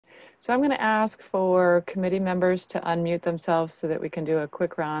So I'm going to ask for committee members to unmute themselves so that we can do a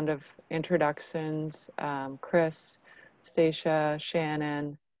quick round of introductions. Chris, Stacia,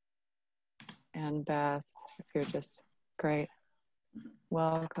 Shannon, and Beth, if you're just great.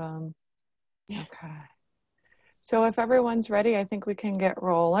 Welcome. Okay. So if everyone's ready, I think we can get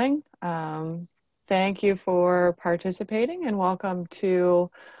rolling. Thank you for participating and welcome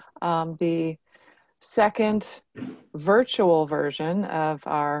to the second virtual version of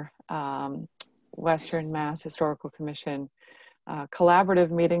our Western Mass Historical Commission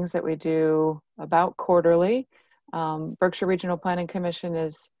collaborative meetings that we do about quarterly. Berkshire Regional Planning Commission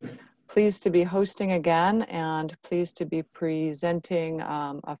is pleased to be hosting again and pleased to be presenting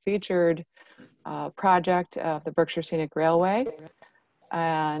a featured project of the Berkshire Scenic Railway.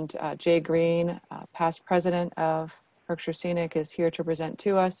 And Jay Green, past president of Berkshire Scenic, is here to present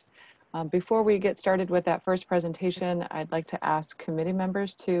to us. Before we get started with that first presentation, I'd like to ask committee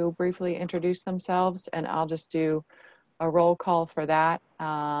members to briefly introduce themselves, and I'll just do a roll call for that.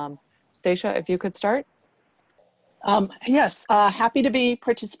 Stacia, if you could start. Yes, happy to be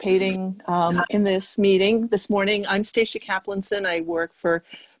participating in this meeting this morning. I'm Stacia Kaplanson. I work for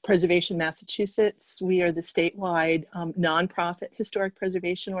Preservation Massachusetts. We are the statewide nonprofit historic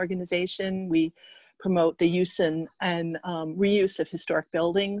preservation organization. We promote the use and reuse of historic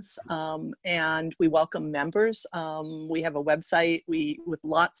buildings, and we welcome members. We have a website with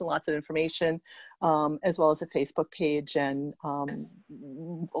lots and lots of information, as well as a Facebook page and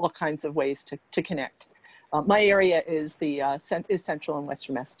all kinds of ways to connect. My area is Central and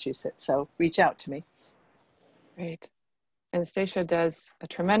Western Massachusetts, so reach out to me. Great. And Stacia does a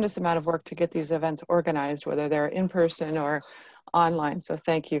tremendous amount of work to get these events organized, whether they're in person or online. So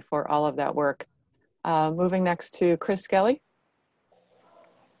thank you for all of that work. Moving next to Chris Skelly.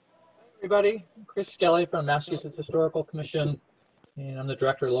 Hi everybody, Chris Skelly from Massachusetts Historical Commission, and I'm the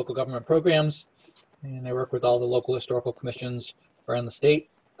Director of Local Government Programs, and I work with all the local historical commissions around the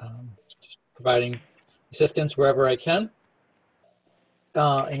state, just providing assistance wherever I can.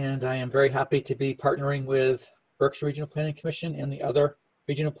 And I am very happy to be partnering with Berkshire Regional Planning Commission and the other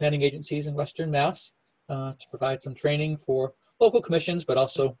regional planning agencies in Western Mass to provide some training for local commissions, but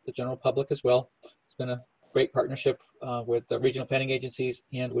also the general public as well. It's been a great partnership with the regional planning agencies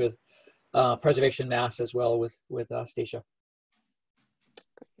and with Preservation Mass as well with Stacia.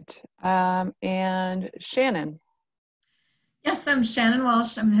 Great. And Shannon. Yes, I'm Shannon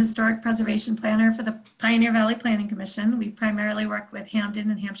Walsh. I'm the Historic Preservation Planner for the Pioneer Valley Planning Commission. We primarily work with Hampden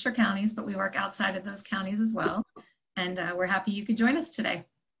and Hampshire counties, but we work outside of those counties as well. And we're happy you could join us today.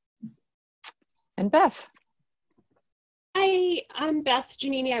 And Beth. Hi, I'm Beth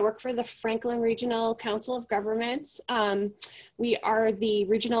Giannini. I work for the Franklin Regional Council of Governments. We are the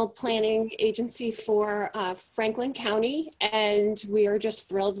regional planning agency for Franklin County, and we are just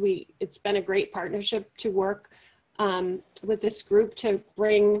thrilled. It's been a great partnership to work with this group to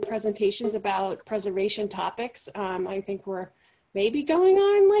bring presentations about preservation topics. I think we're maybe going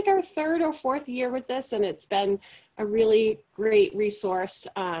on like our third or fourth year with this, and it's been a really great resource,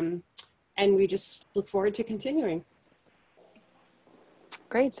 and we just look forward to continuing.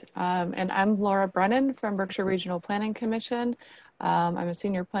 Great. And I'm Laura Brennan from Berkshire Regional Planning Commission. I'm a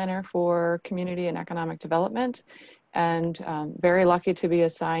senior planner for community and economic development, and very lucky to be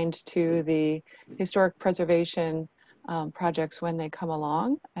assigned to the historic preservation projects when they come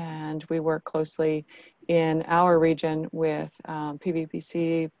along. And we work closely in our region with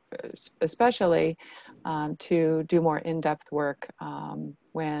PVPC, especially to do more in-depth work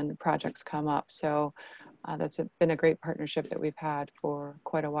when projects come up. So that's been a great partnership that we've had for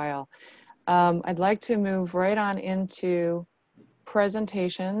quite a while. I'd like to move right on into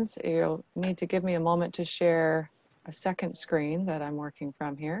presentations. You'll need to give me a moment to share a second screen that I'm working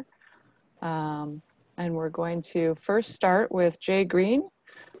from here. And we're going to first start with Jay Green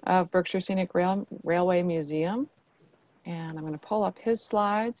of Berkshire Scenic Railway Museum. And I'm going to pull up his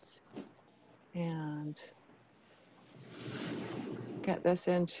slides and get this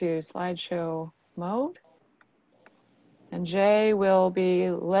into slideshow mode. And Jay will be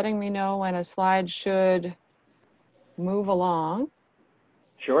letting me know when a slide should move along.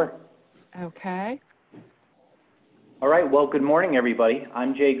 Sure. Okay. All right, well, good morning, everybody.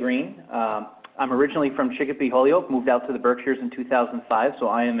 I'm Jay Green. I'm originally from Chicopee, Holyoke, moved out to the Berkshires in 2005, so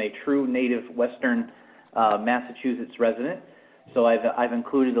I am a true native Western Massachusetts resident. So I've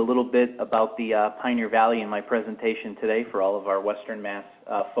included a little bit about the Pioneer Valley in my presentation today for all of our Western Mass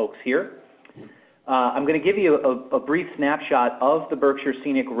folks here. I'm going to give you a brief snapshot of the Berkshire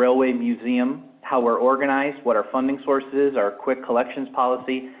Scenic Railway Museum, how we're organized, what our funding source is, our quick collections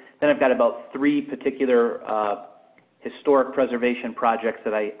policy. Then I've got about three particular historic preservation projects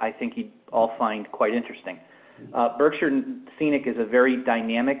that I think you'd all find quite interesting. Berkshire Scenic is a very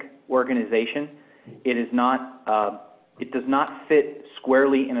dynamic organization. It is not, it does not fit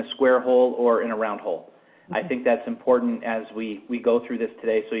squarely in a square hole or in a round hole. I think that's important as we go through this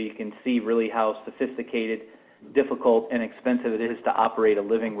today, so you can see really how sophisticated, difficult, and expensive it is to operate a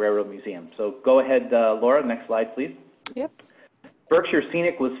living railroad museum. So go ahead, Laura, next slide, please. Yep. Berkshire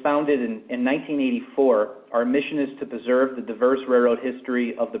Scenic was founded in 1984. Our mission is to preserve the diverse railroad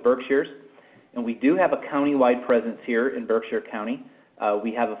history of the Berkshires, and we do have a county-wide presence here in Berkshire County.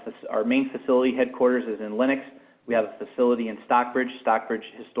 We have our main facility headquarters is in Lenox. We have a facility in Stockbridge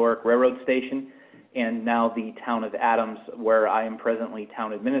Historic Railroad Station, and now the town of Adams, where I am presently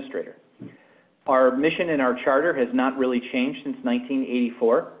town administrator. Our mission and our charter has not really changed since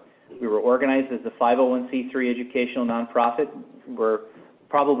 1984. We were organized as a 501c3 educational nonprofit. We're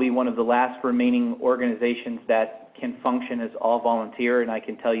probably one of the last remaining organizations that can function as all volunteer, and I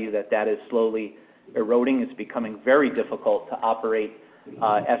can tell you that that is slowly eroding. It's becoming very difficult to operate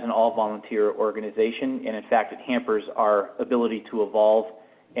as an all volunteer organization, and in fact it hampers our ability to evolve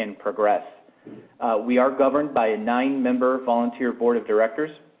and progress. We are governed by a 9-member volunteer board of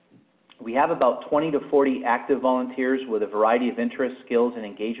directors. We have about 20 to 40 active volunteers with a variety of interests, skills, and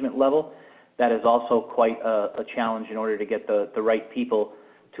engagement level. That is also quite a challenge in order to get the right people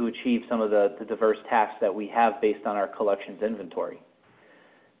to achieve some of the diverse tasks that we have based on our collections inventory.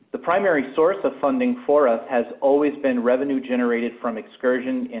 The primary source of funding for us has always been revenue generated from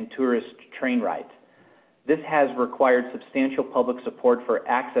excursion and tourist train rides. This has required substantial public support for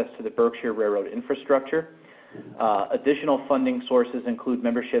access to the Berkshire Railroad infrastructure. Additional funding sources include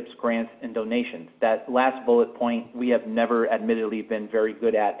memberships, grants, and donations. That last bullet point we have never admittedly been very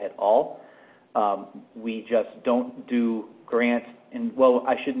good at all. We just don't do grants, and well,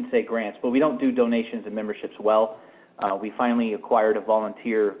 I shouldn't say grants, but we don't do donations and memberships well. We finally acquired a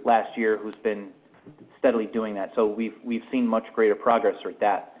volunteer last year who's been steadily doing that, so we've seen much greater progress with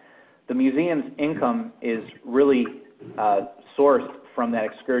that. The museum's income is really sourced from that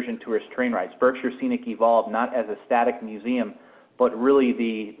excursion tourist train rides. Berkshire Scenic evolved not as a static museum, but really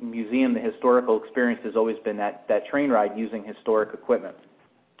the museum, the historical experience has always been that train ride using historic equipment.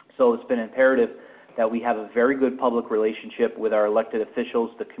 So it's been imperative that we have a very good public relationship with our elected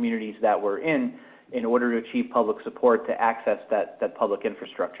officials, the communities that we're in order to achieve public support to access that public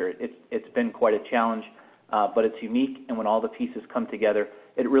infrastructure. It's been quite a challenge, but it's unique, and when all the pieces come together,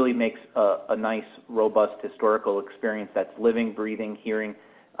 it really makes a nice, robust historical experience that's living, breathing, hearing,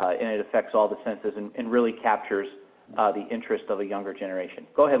 and it affects all the senses and really captures the interest of a younger generation.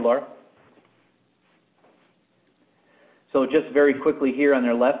 Go ahead, Laura. So just very quickly here on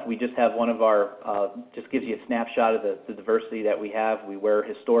their left, we just have one of our, just gives you a snapshot of the diversity that we have. We wear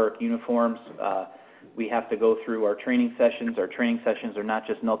historic uniforms. We have to go through our training sessions. Our training sessions are not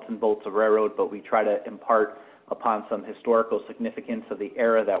just nuts and bolts of railroad, but we try to impart upon some historical significance of the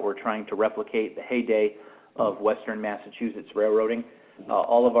era that we're trying to replicate, the heyday of Western Massachusetts railroading.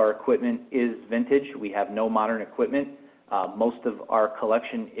 All of our equipment is vintage. We have no modern equipment. Most of our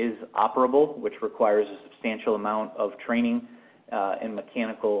collection is operable, which requires a substantial amount of training and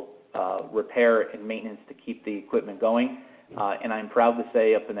mechanical repair and maintenance to keep the equipment going. And I'm proud to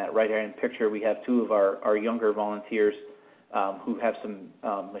say up in that right-hand picture, we have 2 of our younger volunteers who have some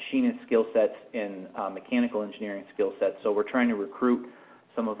machinist skill sets and mechanical engineering skill sets. So we're trying to recruit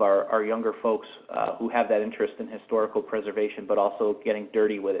some of our younger folks who have that interest in historical preservation, but also getting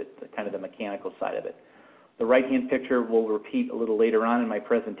dirty with it, kind of the mechanical side of it. The right-hand picture we'll repeat a little later on in my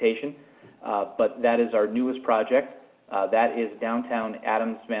presentation, but that is our newest project. That is downtown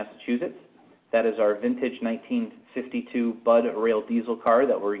Adams, Massachusetts. That is our vintage 1952 Budd rail diesel car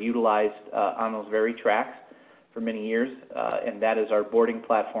that were utilized on those very tracks for many years, and that is our boarding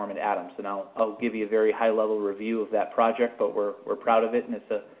platform at Adams. And I'll give you a very high-level review of that project, but we're proud of it, and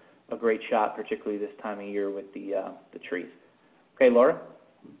it's a great shot, particularly this time of year with the trees. Okay, Laura?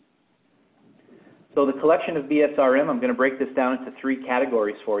 So the collection of BSRM, I'm going to break this down into 3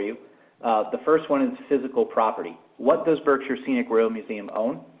 categories for you. The first one is physical property. What does Berkshire Scenic Rail Museum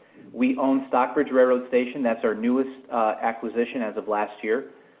own? We own Stockbridge Railroad Station. That's our newest acquisition as of last year.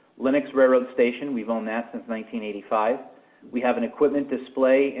 Lenox Railroad Station, we've owned that since 1985. We have an equipment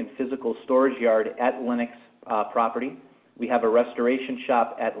display and physical storage yard at Lenox property. We have a restoration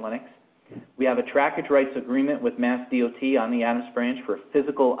shop at Lenox. We have a trackage rights agreement with Mass DOT on the Adams branch for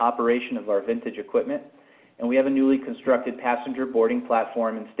physical operation of our vintage equipment. And we have a newly constructed passenger boarding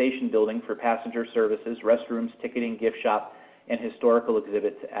platform and station building for passenger services, restrooms, ticketing, gift shop, and historical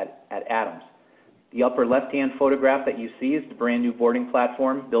exhibits at Adams. The upper left-hand photograph that you see is the brand new boarding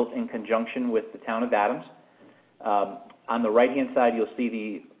platform built in conjunction with the town of Adams. On the right-hand side, you'll see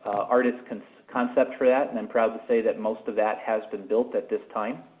the artist concept for that, and I'm proud to say that most of that has been built at this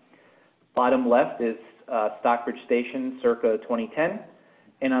time. Bottom left is Stockbridge Station circa 2010,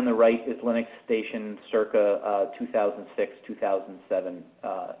 and on the right is Lennox Station circa 2006, 2007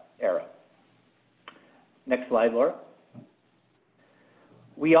 era. Next slide, Laura.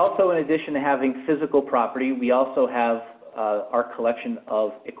 We also, in addition to having physical property, we also have our collection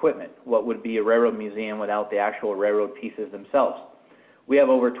of equipment, what would be a railroad museum without the actual railroad pieces themselves. We have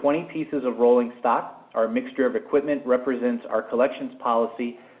over 20 pieces of rolling stock. Our mixture of equipment represents our collections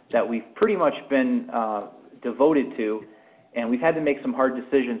policy that we've pretty much been devoted to, and we've had to make some hard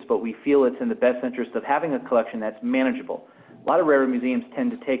decisions, but we feel it's in the best interest of having a collection that's manageable. A lot of railroad museums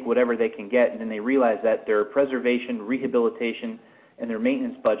tend to take whatever they can get, and then they realize that their preservation, rehabilitation, and their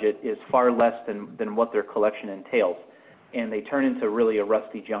maintenance budget is far less than what their collection entails, and they turn into really a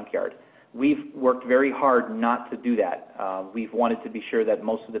rusty junkyard. We've worked very hard not to do that. We've wanted to be sure that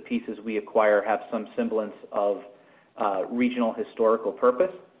most of the pieces we acquire have some semblance of regional historical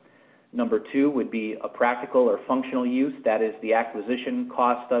purpose. Number two would be a practical or functional use. That is the acquisition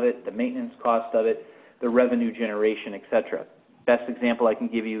cost of it, the maintenance cost of it, the revenue generation, etc. Best example I can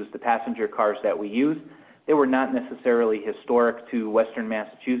give you is the passenger cars that we use. They were not necessarily historic to Western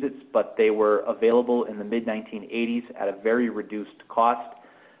Massachusetts, but they were available in the mid-1980s at a very reduced cost.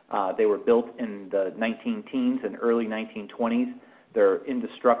 They were built in the 19-teens and early 1920s. They're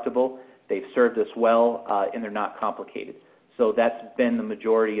indestructible. They've served us well, and they're not complicated. So that's been the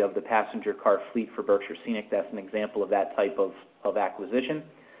majority of the passenger car fleet for Berkshire Scenic. That's an example of that type of acquisition.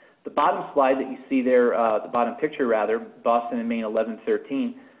 The bottom slide that you see there, the bottom picture rather, Boston and Maine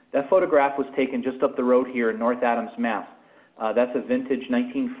 1113, that photograph was taken just up the road here in North Adams, Mass. That's a vintage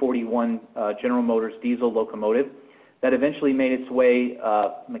 1941 General Motors diesel locomotive that eventually made its way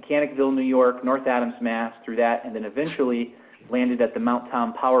Mechanicville, New York, North Adams, Mass, through that, and then eventually landed at the Mount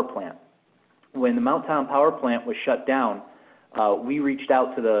Tom Power Plant. When the Mount Tom Power Plant was shut down, we reached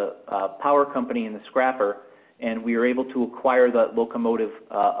out to the power company and the scrapper, and we were able to acquire that locomotive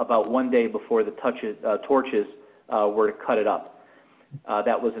about one day before the torches were to cut it up.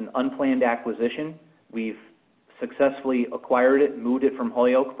 That was an unplanned acquisition. We've successfully acquired it, moved it from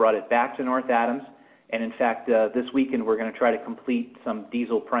Holyoke, brought it back to North Adams, and in fact, this weekend we're going to try to complete some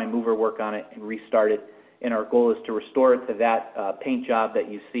diesel prime mover work on it and restart it. And our goal is to restore it to that paint job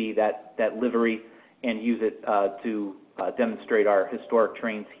that you see, that livery, and use it to demonstrate our historic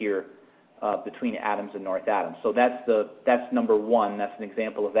trains here between Adams and North Adams. So that's number one. That's an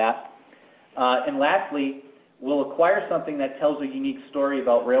example of that. And lastly, we'll acquire something that tells a unique story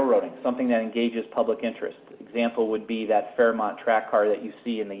about railroading, something that engages public interest. Example would be that Fairmont track car that you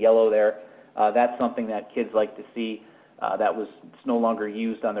see in the yellow there. That's something that kids like to see. It's no longer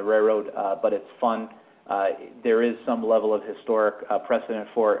used on the railroad, but it's fun. There is some level of historic precedent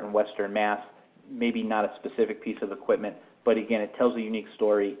for it in Western Mass. Maybe not a specific piece of equipment, but again, it tells a unique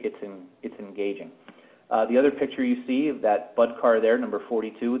story. It's engaging. The other picture you see of that Bud car there, number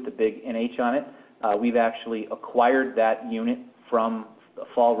 42, with the big NH on it, we've actually acquired that unit from the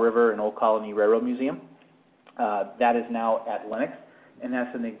Fall River and Old Colony Railroad Museum. That is now at Lennox, and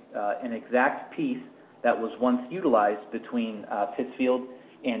that's an exact piece that was once utilized between Pittsfield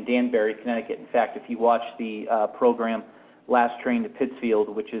and Danbury, Connecticut. In fact, if you watch the program Last Train to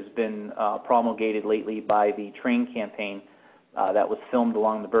Pittsfield, which has been promulgated lately by the train campaign that was filmed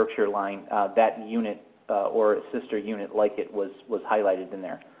along the Berkshire line, that unit or a sister unit like it was highlighted in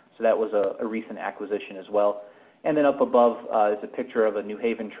there. So that was a recent acquisition as well. And then up above is a picture of a New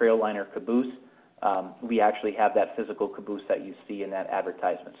Haven Trailliner caboose. We actually have that physical caboose that you see in that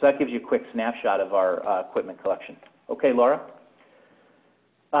advertisement. So that gives you a quick snapshot of our equipment collection. Okay, Laura?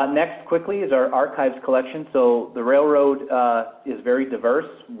 Next, quickly, is our archives collection. So the railroad is very diverse.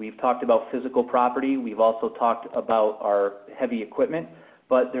 We've talked about physical property. We've also talked about our heavy equipment,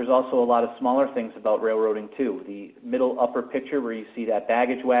 but there's also a lot of smaller things about railroading too. The middle upper picture where you see that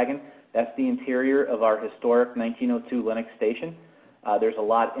baggage wagon, that's the interior of our historic 1902 Lennox station. There's a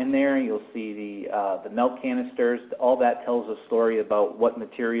lot in there. You'll see the milk canisters. All that tells a story about what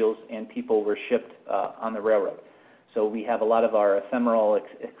materials and people were shipped on the railroad. So we have a lot of our ephemeral,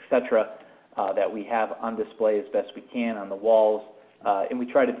 et cetera, that we have on display as best we can on the walls, and we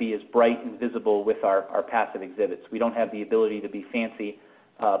try to be as bright and visible with our passive exhibits. We don't have the ability to be fancy,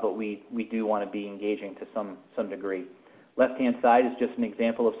 but we do want to be engaging to some degree. Left-hand side is just an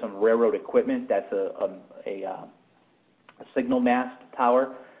example of some railroad equipment. That's a signal mast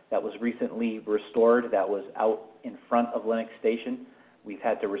tower that was recently restored, that was out in front of Lennox Station. We've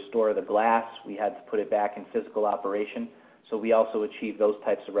had to restore the glass. We had to put it back in physical operation. So we also achieve those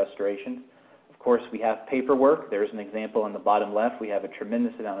types of restorations. Of course, we have paperwork. There's an example on the bottom left. We have a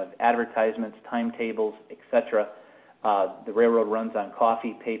tremendous amount of advertisements, timetables, etc. The railroad runs on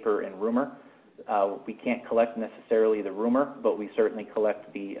coffee, paper, and rumor. We can't collect necessarily the rumor, but we certainly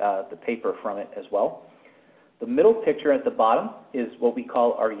collect the paper from it as well. The middle picture at the bottom is what we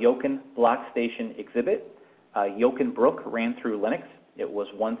call our Yoken Block Station exhibit. Yoken Brook ran through Lenox. It was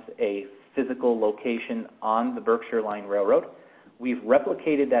once a physical location on the Berkshire Line Railroad. We've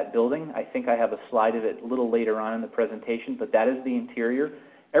replicated that building. I think I have a slide of it a little later on in the presentation, but that is the interior.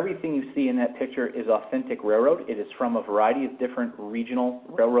 Everything you see in that picture is authentic railroad. It is from a variety of different regional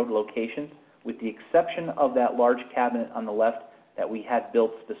railroad locations, with the exception of that large cabinet on the left that we had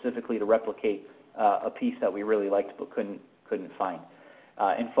built specifically to replicate a piece that we really liked but couldn't find.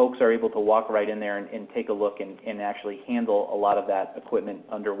 And folks are able to walk right in there and take a look and actually handle a lot of that equipment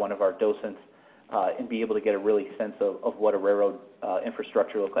under one of our docents and be able to get a really sense of what a railroad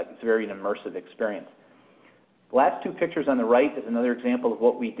infrastructure looks like. It's very an immersive experience. The last two pictures on the right is another example of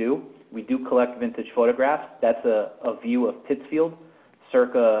what we do. We do collect vintage photographs. That's a view of Pittsfield,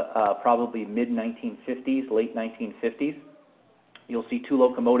 circa probably mid-1950s, late 1950s. You'll see two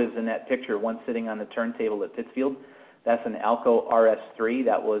locomotives in that picture, one sitting on the turntable at Pittsfield. That's an Alco RS3.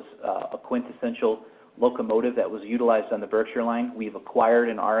 That was a quintessential locomotive that was utilized on the Berkshire Line. We've acquired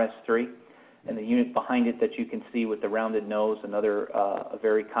an RS3, and the unit behind it that you can see with the rounded nose, another a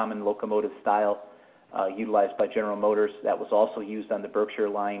very common locomotive style utilized by General Motors, that was also used on the Berkshire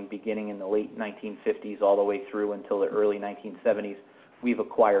Line beginning in the late 1950s all the way through until the early 1970s. We've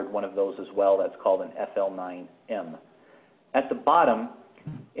acquired one of those as well. That's called an FL9M. At the bottom,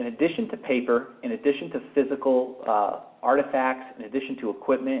 in addition to paper, in addition to physical artifacts, in addition to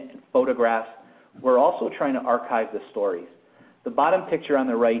equipment and photographs, we're also trying to archive the stories. The bottom picture on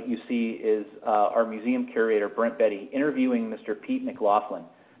the right you see is our museum curator, Brent Betty, interviewing Mr. Pete McLaughlin.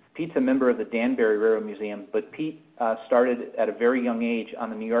 Pete's a member of the Danbury Railroad Museum, but Pete started at a very young age on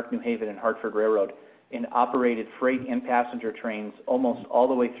the New York, New Haven, and Hartford Railroad and operated freight and passenger trains almost all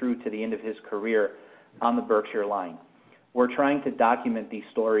the way through to the end of his career on the Berkshire Line. We're trying to document these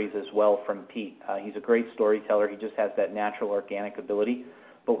stories as well from Pete. He's a great storyteller. He just has that natural organic ability.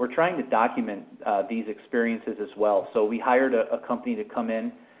 But we're trying to document these experiences as well. So we hired a company to come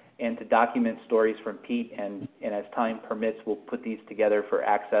in and to document stories from Pete, and as time permits, we'll put these together for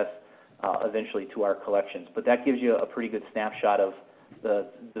access eventually to our collections. But that gives you a pretty good snapshot of the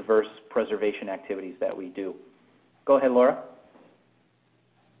diverse preservation activities that we do. Go ahead, Laura.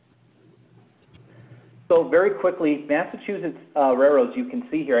 So very quickly, Massachusetts railroads, you can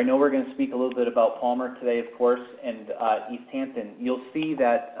see here, I know we're going to speak a little bit about Palmer today, of course, and East Hampton. You'll see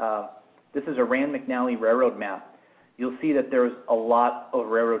that this is a Rand McNally Railroad map. You'll see that there's a lot of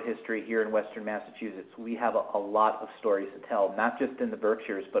railroad history here in Western Massachusetts. We have a lot of stories to tell, not just in the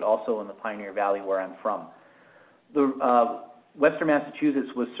Berkshires, but also in the Pioneer Valley where I'm from. Western Massachusetts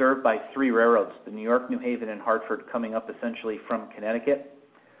was served by three railroads, the New York, New Haven, and Hartford, coming up essentially from Connecticut.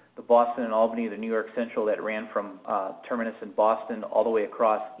 The Boston and Albany, the New York Central that ran from terminus in Boston all the way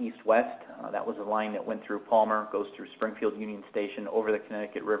across east-west. That was a line that went through Palmer, goes through Springfield Union Station, over the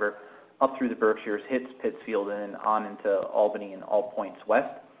Connecticut River, up through the Berkshires, hits Pittsfield, and then on into Albany and all points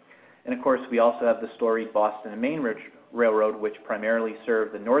west. And of course, we also have the storied Boston and Maine Railroad, which primarily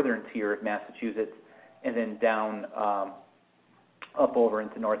served the northern tier of Massachusetts, and then down up over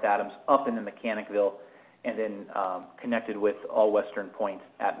into North Adams, up into Mechanicsville, and then connected with all western points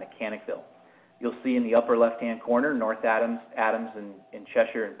at Mechanicsville. You'll see in the upper left-hand corner, North Adams, and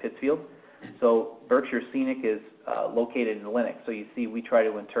Cheshire, and Pittsfield. So Berkshire Scenic is located in Lenox. So you see we try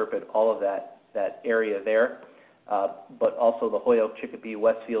to interpret all of that area there, but also the Holyoke, Chicopee,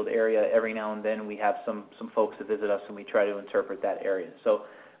 Westfield area. Every now and then we have some folks that visit us and we try to interpret that area. So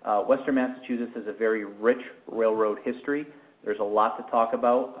Western Massachusetts is a very rich railroad history. There's a lot to talk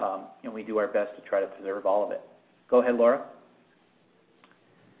about, and we do our best to try to preserve all of it. Go ahead, Laura.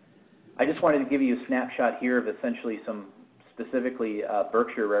 I just wanted to give you a snapshot here of essentially some specifically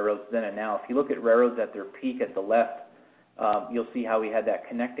Berkshire railroads then and now. If you look at railroads at their peak at the left, you'll see how we had that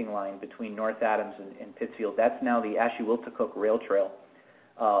connecting line between North Adams and Pittsfield. That's now the Ashewilticook Rail Trail.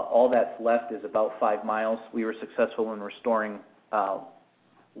 All that's left is about 5 miles. We were successful in restoring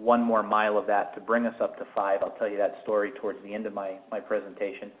 1 more mile of that to bring us up to 5. I'll tell you that story towards the end of my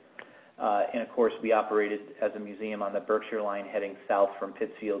presentation. And of course, we operated as a museum on the Berkshire Line heading south from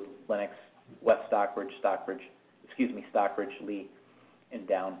Pittsfield, Lenox, West Stockbridge, Lee, and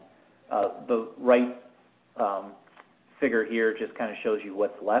down. The right figure here just kind of shows you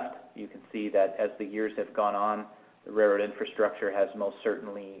what's left. You can see that as the years have gone on, the railroad infrastructure has most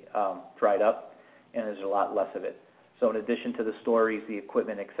certainly dried up, and there's a lot less of it. So in addition to the stories, the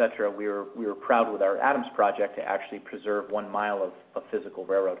equipment, et cetera, we were proud with our Adams project to actually preserve 1 mile of physical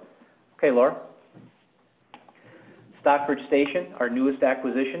railroad. Okay, Laura. Stockbridge Station, our newest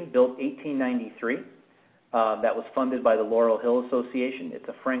acquisition, built 1893. That was funded by the Laurel Hill Association. It's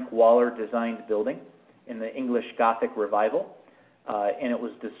a Frank Waller designed building in the English Gothic revival. And it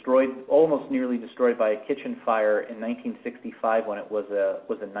was destroyed, almost nearly destroyed by a kitchen fire in 1965 when it was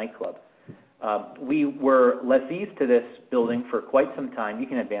a nightclub. We were lessees to this building for quite some time. You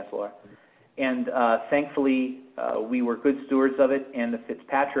can advance, Laura. And thankfully, we were good stewards of it, and the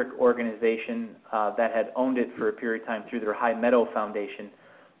Fitzpatrick organization that had owned it for a period of time through their High Meadow Foundation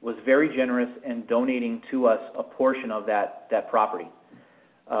was very generous in donating to us a portion of that property.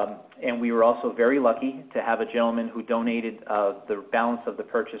 And we were also very lucky to have a gentleman who donated the balance of the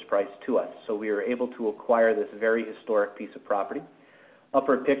purchase price to us. So we were able to acquire this very historic piece of property.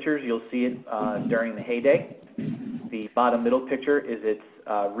 Upper pictures, you'll see it during the heyday. The bottom middle picture is its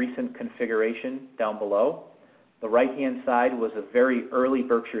recent configuration down below. The right-hand side was a very early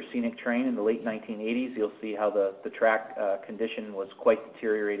Berkshire Scenic train in the late 1980s. You'll see how the track condition was quite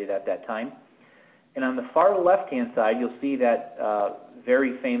deteriorated at that time. And on the far left-hand side, you'll see that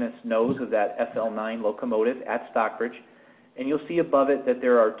very famous nose of that FL9 locomotive at Stockbridge. And you'll see above it that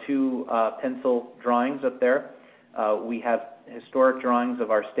there are 2 pencil drawings up there. We have historic drawings of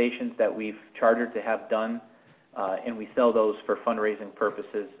our stations that we've chartered to have done, and we sell those for fundraising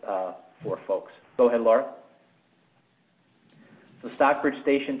purposes for folks. Go ahead, Laura. So Stockbridge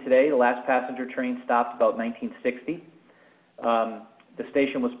Station today, the last passenger train stopped about 1960. The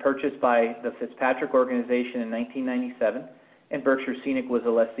station was purchased by the Fitzpatrick organization in 1997, and Berkshire Scenic was a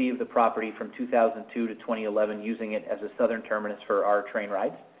lessee of the property from 2002 to 2011, using it as a southern terminus for our train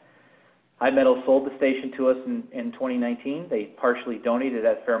rides. High Meadow sold the station to us in 2019. They partially donated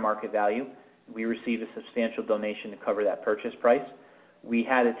at fair market value. We received a substantial donation to cover that purchase price. We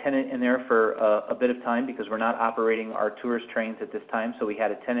had a tenant in there for a bit of time because we're not operating our tourist trains at this time, so we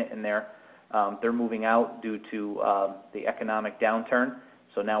had a tenant in there. They're moving out due to the economic downturn,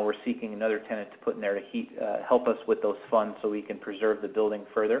 so now we're seeking another tenant to put in there to help us with those funds so we can preserve the building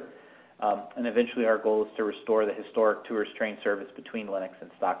further. And eventually our goal is to restore the historic tourist train service between Lenox and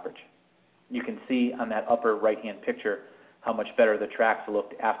Stockbridge. You can see on that upper right-hand picture how much better the tracks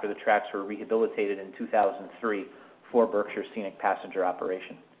looked after the tracks were rehabilitated in 2003 for Berkshire Scenic passenger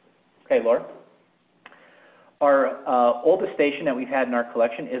operation. Okay, Laura. Our oldest station that we've had in our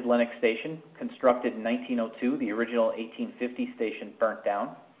collection is Lenox Station, constructed in 1902. The original 1850 station burnt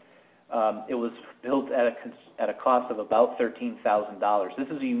down. It was built at a cost of about $13,000. This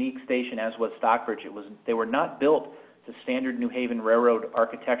is a unique station, as was Stockbridge. They were not built to standard New Haven Railroad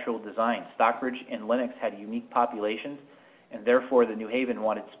architectural design. Stockbridge and Lenox had unique populations, and therefore the New Haven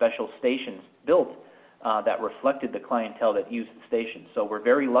wanted special stations built that reflected the clientele that used the station. So we're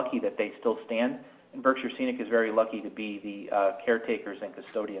very lucky that they still stand, and Berkshire Scenic is very lucky to be the caretakers and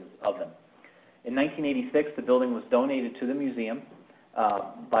custodians of them. In 1986, the building was donated to the museum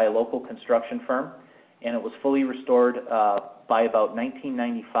by a local construction firm, and it was fully restored by about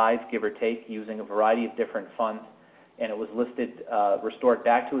 1995, give or take, using a variety of different funds, and it was listed, restored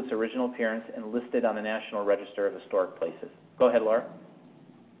back to its original appearance and listed on the National Register of Historic Places. Go ahead, Laura.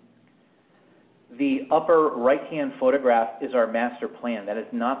 The upper right-hand photograph is our master plan. That is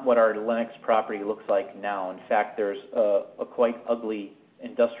not what our Lenox property looks like now. In fact, there's a quite ugly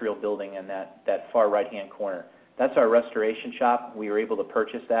industrial building in that far right-hand corner. That's our restoration shop. We were able to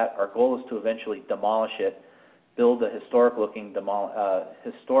purchase that. Our goal is to eventually demolish it, build a historic-looking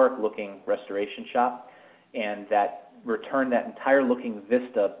restoration shop, and return that entire looking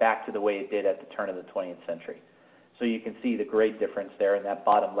vista back to the way it did at the turn of the 20th century. So you can see the grade difference there in that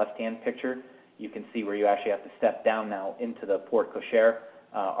bottom left-hand picture. You can see where you actually have to step down now into the porte cochere.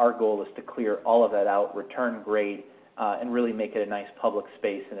 Our goal is to clear all of that out, return grade, and really make it a nice public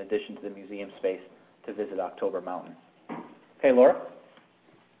space in addition to the museum space to visit October Mountain. Okay, Laura?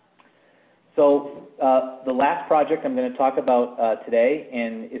 So the last project I'm going to talk about today,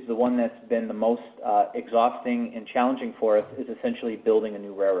 and is the one that's been the most exhausting and challenging for us, is essentially building a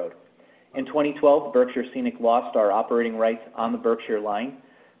new railroad. In 2012, Berkshire Scenic lost our operating rights on the Berkshire line.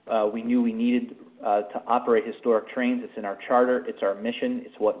 We knew we needed to operate historic trains. It's in our charter. It's our mission.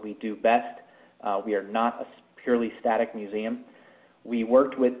 It's what we do best. We are not a purely static museum. We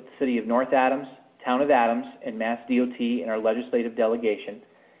worked with the City of North Adams, Town of Adams, and Mass DOT in our legislative delegation,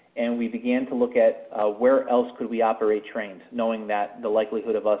 and we began to look at where else could we operate trains, knowing that the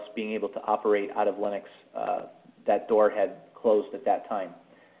likelihood of us being able to operate out of Lenox, that door had closed at that time.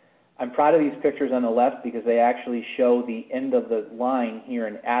 I'm proud of these pictures on the left because they actually show the end of the line here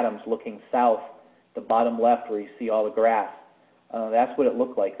in Adams looking south the bottom left where you see all the grass. That's what it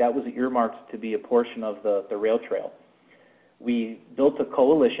looked like. That was earmarked to be a portion of the rail trail. We built a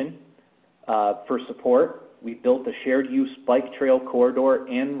coalition for support. We built a shared use bike trail corridor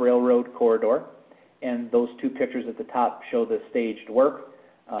and railroad corridor. And those two pictures at the top show the staged work,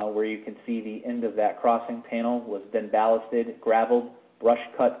 where you can see the end of that crossing panel was then ballasted, graveled, brush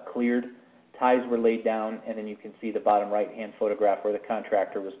cut, cleared, ties were laid down, and then you can see the bottom right-hand photograph where the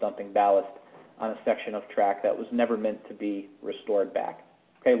contractor was dumping ballast on a section of track that was never meant to be restored back.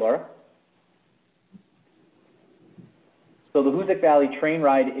 Okay, Laura? So the Hoosick Valley train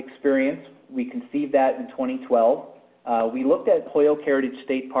ride experience, we conceived that in 2012. We looked at Holyoke Heritage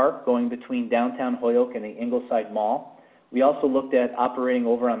State Park going between downtown Holyoke and the Ingleside Mall. We also looked at operating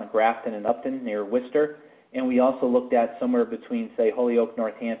over on the Grafton and Upton near Worcester, and we also looked at somewhere between, say, Holyoke,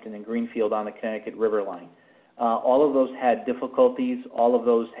 Northampton, and Greenfield on the Connecticut River line. All of those had difficulties. All of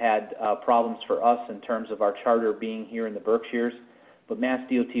those had problems for us in terms of our charter being here in the Berkshires, but Mass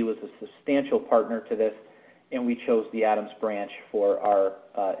DOT was a substantial partner to this, and we chose the Adams branch for our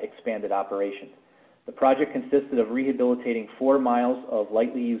expanded operations. The project consisted of rehabilitating 4 miles of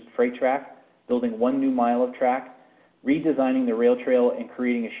lightly used freight track, building 1 new mile of track, redesigning the rail trail and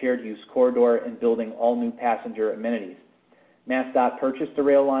creating a shared use corridor, and building all new passenger amenities. MassDOT purchased the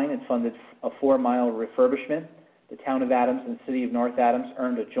rail line and funded a 4-mile refurbishment. The Town of Adams and City of North Adams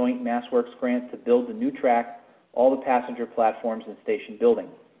earned a joint MassWorks grant to build the new track, all the passenger platforms, and station building.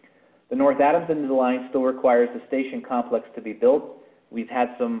 The North Adams end of the line still requires the station complex to be built. We've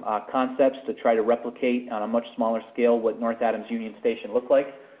had some concepts to try to replicate on a much smaller scale what North Adams Union Station looked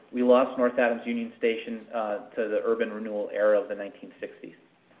like. We lost North Adams Union Station to the urban renewal era of the 1960s.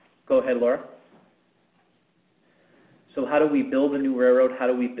 Go ahead, Laura. So how do we build a new railroad? How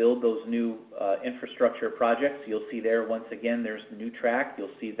do we build those new infrastructure projects? You'll see there, once again, there's the new track.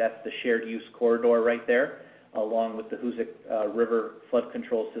 You'll see that's the shared use corridor right there, along with the Hoosick River flood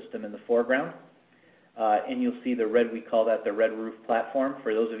control system in the foreground. And you'll see the red, we call that the red roof platform.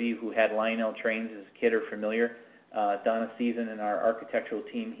 For those of you who had Lionel trains as a kid or familiar, Donna Season and our architectural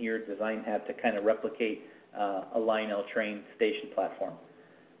team here designed that to kind of replicate a Lionel train station platform.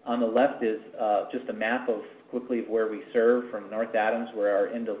 On the left is just a map of quickly of where we serve from North Adams, where our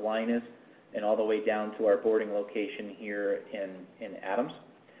end of line is, and all the way down to our boarding location here in Adams.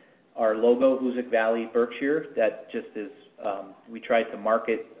 Our logo, Hoosick Valley Berkshire, that just is, we tried to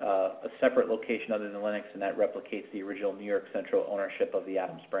market a separate location other than Lennox, and that replicates the original New York Central ownership of the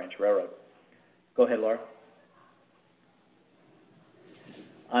Adams Branch Railroad. Go ahead, Laura.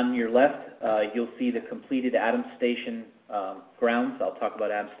 On your left, you'll see the completed Adams Station grounds. I'll talk about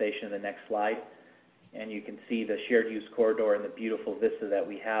Adams Station in the next slide. And you can see the shared use corridor and the beautiful vista that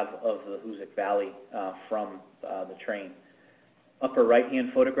we have of the Hoosick Valley from the train. Upper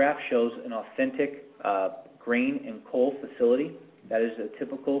right-hand photograph shows an authentic grain and coal facility. That is a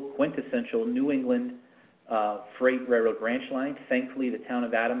typical, quintessential New England freight railroad branch line. Thankfully, the Town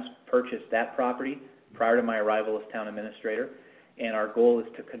of Adams purchased that property prior to my arrival as town administrator. And our goal is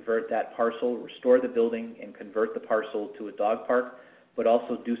to convert that parcel, restore the building, and convert the parcel to a dog park, but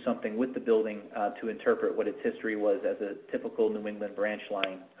also do something with the building to interpret what its history was as a typical New England branch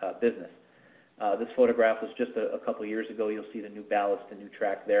line business. This photograph was just a couple years ago. You'll see the new ballast and new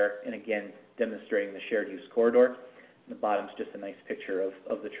track there, and again, demonstrating the shared use corridor. The bottom's just a nice picture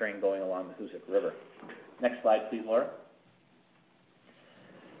of the train going along the Hoosick River. Next slide, please, Laura.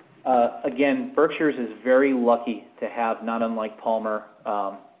 Again, Berkshire's is very lucky to have, not unlike Palmer,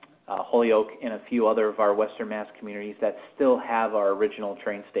 Holyoke, and a few other of our Western Mass communities that still have our original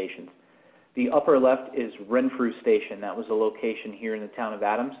train stations. The upper left is Renfrew Station. That was a location here in the Town of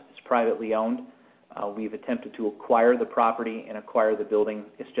Adams. It's privately owned. We've attempted to acquire the property and acquire the building.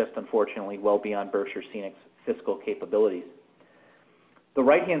 It's just unfortunately well beyond Berkshire Scenic's fiscal capabilities. The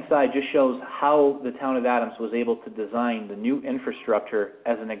right-hand side just shows how the Town of Adams was able to design the new infrastructure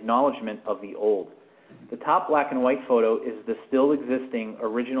as an acknowledgement of the old. The top black and white photo is the still existing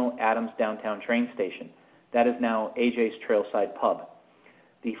original Adams downtown train station. That is now AJ's Trailside Pub.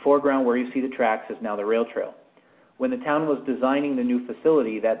 The foreground where you see the tracks is now the rail trail. When the town was designing the new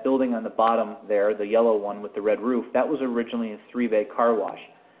facility, that building on the bottom there, the yellow one with the red roof, that was originally a 3-bay car wash.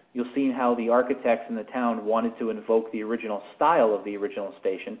 You'll see how the architects in the town wanted to invoke the original style of the original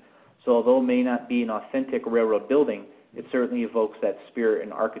station. So although it may not be an authentic railroad building, it certainly evokes that spirit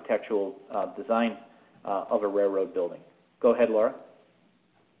and architectural design of a railroad building. Go ahead, Laura.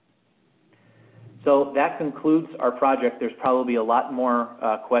 So that concludes our project. There's probably a lot more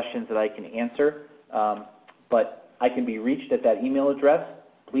questions that I can answer, but I can be reached at that email address.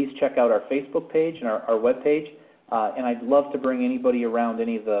 Please check out our Facebook page and our web page. And I'd love to bring anybody around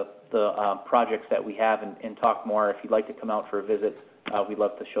any of the projects that we have and talk more. If you'd like to come out for a visit, we'd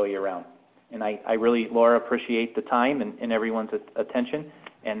love to show you around. And I really, Laura, appreciate the time and everyone's attention.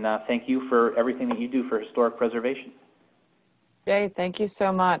 And thank you for everything that you do for historic preservation. Jay, thank you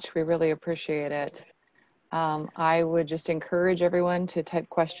so much. We really appreciate it. I would just encourage everyone to type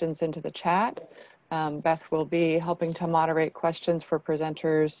questions into the chat. Beth will be helping to moderate questions for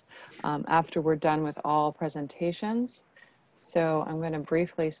presenters after we're done with all presentations. So I'm going to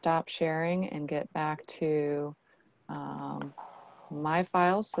briefly stop sharing and get back to my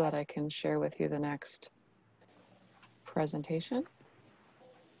files so that I can share with you the next presentation.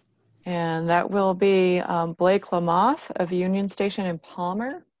 And that will be Blake Lamothe of Union Station in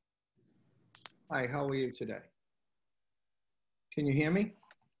Palmer. Hi, how are you today? Can you hear me?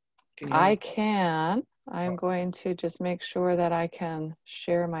 I can. I'm going to just make sure that I can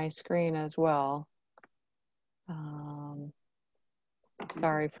share my screen as well.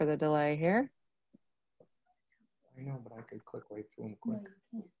 Sorry for the delay here. I know, but I could click right through them quick.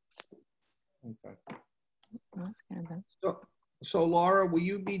 Okay. So Laura, will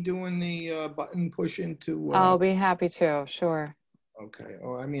you be doing the button push into? I'll be happy to, sure. Okay.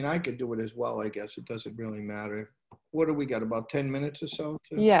 Or I mean, I could do it as well, I guess. It doesn't really matter. What do we got, about 10 minutes or so?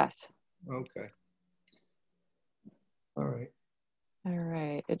 Yes. Okay. All right. All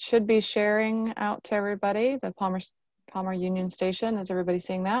right. It should be sharing out to everybody, the Palmer Union Station. Is everybody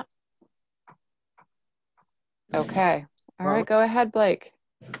seeing that? Okay. All right. Go ahead, Blake.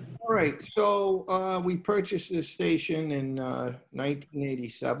 All right. So we purchased this station in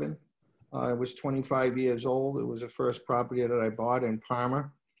 1987. I was 25 years old. It was the first property that I bought in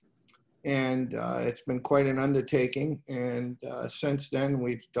Palmer. And it's been quite an undertaking. And since then,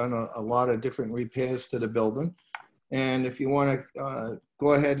 we've done a lot of different repairs to the building. And if you want to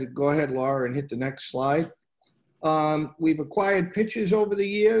go ahead, Laura, and hit the next slide. We've acquired pictures over the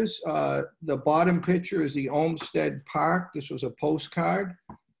years. The bottom picture is the Olmstead Park. This was a postcard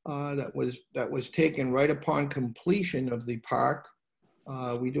that was taken right upon completion of the park.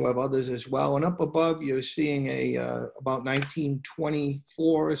 We do have others as well. And up above, you're seeing about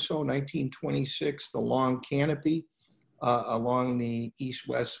 1924 or so, 1926, the long canopy along the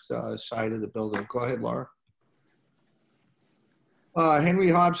east-west side of the building. Go ahead, Laura. Henry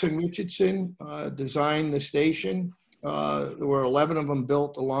Hobson Richardson designed the station. There were 11 of them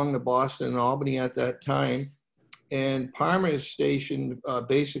built along the Boston and Albany at that time. And Palmer's station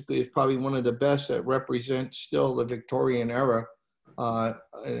basically is probably one of the best that represents still the Victorian era.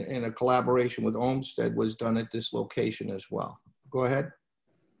 And a collaboration with Olmstead was done at this location as well. Go ahead.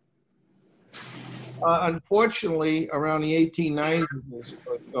 Unfortunately, around the 1890s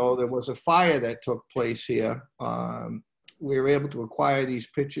or so, there was a fire that took place here. We were able to acquire these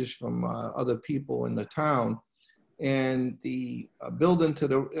pictures from other people in the town. And the building to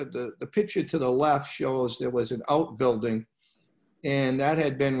the picture to the left shows there was an outbuilding, and that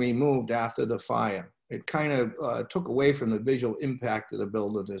had been removed after the fire. It kind of took away from the visual impact of the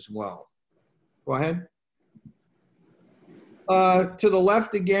building as well. Go ahead. To the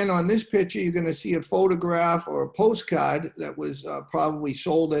left again on this picture, you're going to see a photograph or a postcard that was probably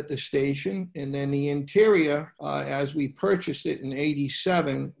sold at the station. And then the interior, as we purchased it in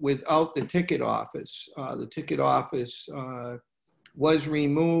 '87 without the ticket office. The ticket office was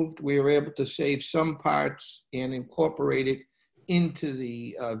removed. We were able to save some parts and incorporate it into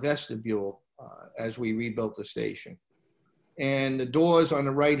the vestibule as we rebuilt the station. And the doors on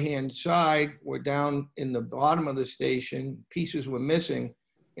the right-hand side were down in the bottom of the station. Pieces were missing,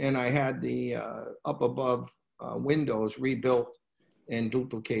 and I had the up above windows rebuilt and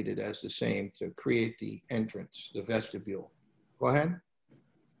duplicated as the same to create the entrance, the vestibule. Go ahead.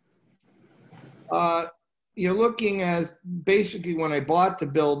 You're looking at basically when I bought the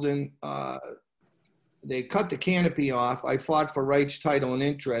building, they cut the canopy off. I fought for rights, title, and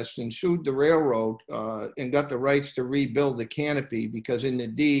interest and sued the railroad and got the rights to rebuild the canopy because in the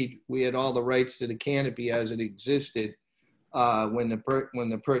deed, we had all the rights to the canopy as it existed when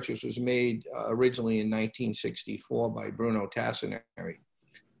the purchase was made originally in 1964 by Bruno Tassinari.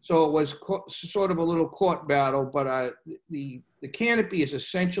 So it was sort of a little court battle, but the canopy is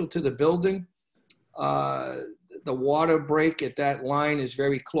essential to the building. The water break at that line is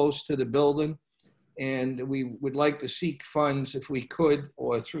very close to the building. And we would like to seek funds if we could,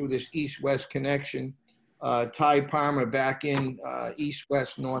 or through this east-west connection, tie Palmer back in east,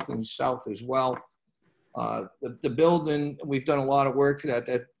 west, north, and south as well. The building, we've done a lot of work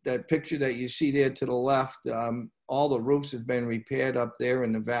to that picture that you see there to the left. All the roofs have been repaired up there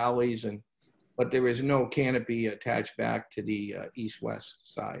in the valleys, but there is no canopy attached back to the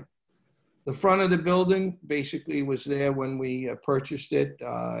east-west side. The front of the building basically was there when we purchased it.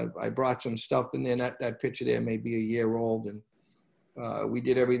 I brought some stuff in there. That picture there may be a year old, and we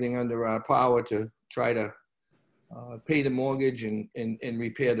did everything under our power to try to pay the mortgage and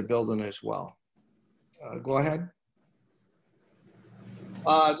repair the building as well. Go ahead.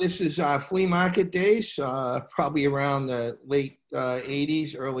 This is our flea market days, probably around the late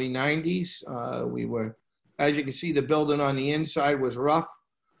 80s, early 90s. We were, as you can see, the building on the inside was rough.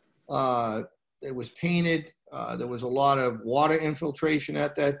 It was painted. There was a lot of water infiltration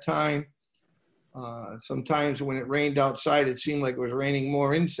at that time. Sometimes when it rained outside, it seemed like it was raining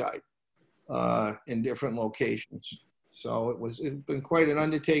more inside in different locations. So it's been quite an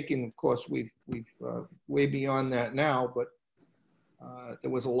undertaking. Of course, we've way beyond that now, but there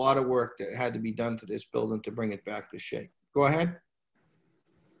was a lot of work that had to be done to this building to bring it back to shape. Go ahead.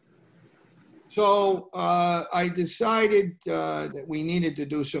 So I decided that we needed to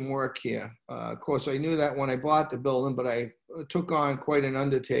do some work here. Of course, I knew that when I bought the building, but I took on quite an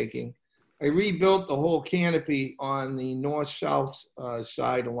undertaking. I rebuilt the whole canopy on the north-south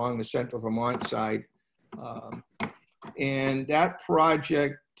side along the central Vermont side. And that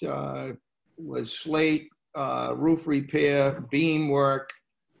project was slate, roof repair, beam work,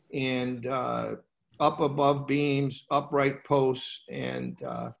 and up above beams, upright posts, and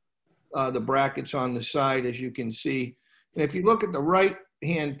the brackets on the side, as you can see. And if you look at the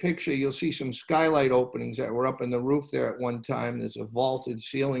right-hand picture, you'll see some skylight openings that were up in the roof there at one time. There's a vaulted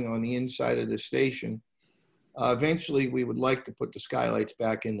ceiling on the inside of the station. Eventually, we would like to put the skylights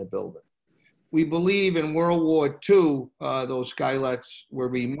back in the building. We believe in World War II, those skylights were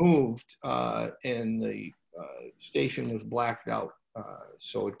removed and the station was blacked out,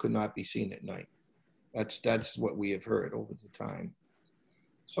 so it could not be seen at night. That's what we have heard over the time.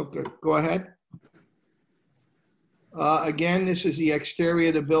 So go ahead. Again, this is the exterior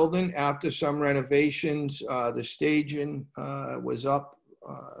of the building. After some renovations, the staging was up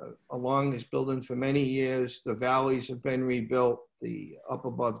along this building for many years. The valleys have been rebuilt. The up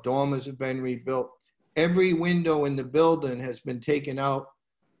above dormers have been rebuilt. Every window in the building has been taken out,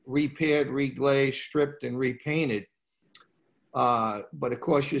 repaired, reglazed, stripped, and repainted. But of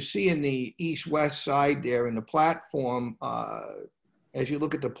course, you see in the east-west side there in the platform, as you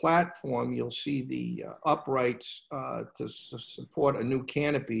look at the platform, you'll see the uprights to support a new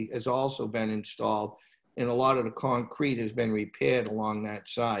canopy has also been installed, and a lot of the concrete has been repaired along that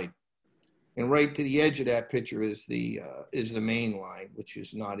side. And right to the edge of that picture is the main line, which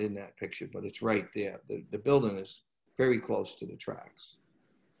is not in that picture, but it's right there. The building is very close to the tracks.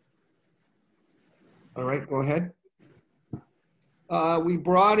 All right, go ahead. We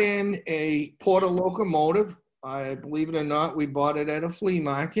brought in a Porter locomotive. I believe it or not, we bought it at a flea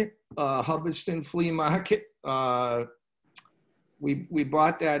market, Hubbardston flea market. We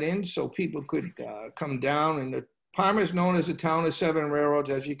brought that in so people could come down, and Parma is known as a town of 7 railroads.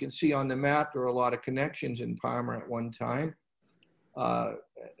 As you can see on the map, there are a lot of connections in Parma at one time,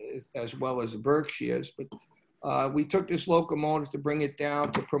 as well as the Berkshires. But we took this locomotive to bring it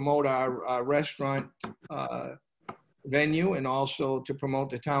down to promote our restaurant venue and also to promote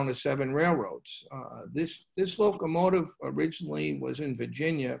the town of 7 railroads. This locomotive originally was in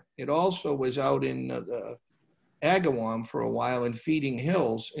Virginia. It also was out in the Agawam for a while in Feeding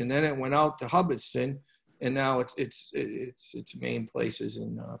Hills, and then it went out to Hubbardston, and now its main place is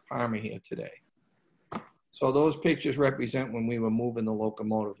in Parma here today. So those pictures represent when we were moving the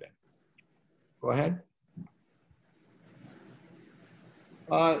locomotive in. Go ahead.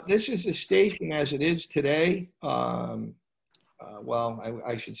 This is the station as it is today. Well,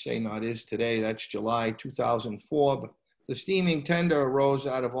 I should say not is today, that's July 2004, but the steaming tender arose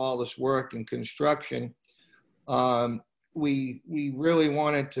out of all this work and construction. We really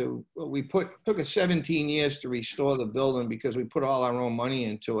wanted to, took us 17 years to restore the building because we put all our own money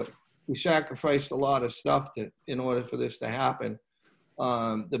into it. We sacrificed a lot of stuff in order for this to happen.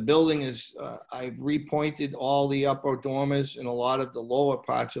 The building is, I've repointed all the upper dormers and a lot of the lower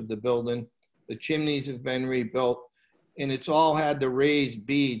parts of the building. The chimneys have been rebuilt, and it's all had the raised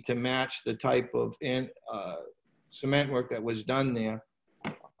bead to match the type of cement work that was done there.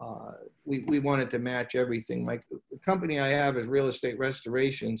 We wanted to match everything. Like the company I have is Real Estate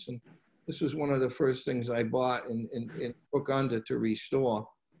Restorations, and this was one of the first things I bought and took under to restore,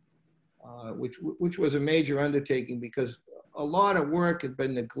 which was a major undertaking because a lot of work had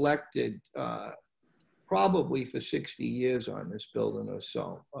been neglected probably for 60 years on this building or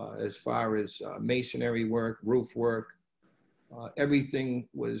so, as far as masonry work, roof work. Everything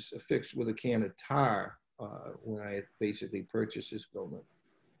was affixed with a can of tar when I had basically purchased this building.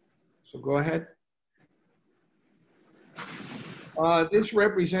 So go ahead. This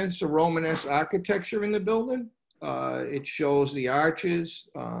represents the Romanesque architecture in the building. It shows the arches,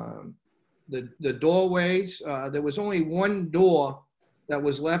 the doorways. There was only one door that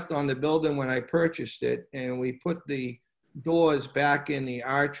was left on the building when I purchased it, and we put the doors back in the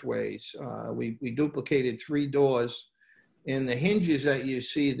archways. We duplicated 3 doors, and the hinges that you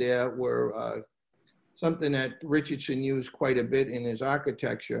see there were something that Richardson used quite a bit in his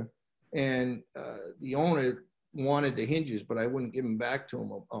architecture, and the owner wanted the hinges, but I wouldn't give them back to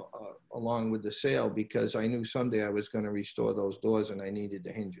him along with the sale, because I knew someday I was going to restore those doors and I needed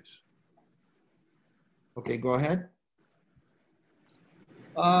the hinges. Okay, go ahead.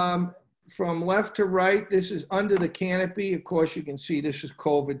 From left to right, this is under the canopy. Of course, you can see this is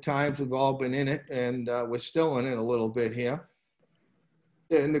COVID times. We've all been in it, and we're still in it a little bit here.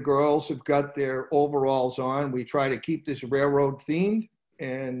 And the girls have got their overalls on. We try to keep this railroad themed,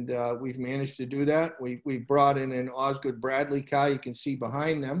 and we've managed to do that. We brought in an Osgood Bradley car you can see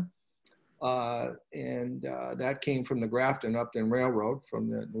behind them. That came from the Grafton Upton Railroad from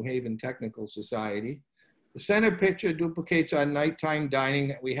the New Haven Technical Society. The center picture duplicates our nighttime dining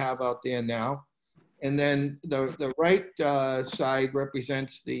that we have out there now. And then the right side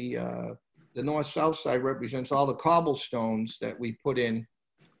represents the north-south side represents all the cobblestones that we put in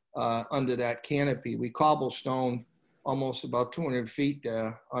under that canopy. We cobblestone almost about 200 feet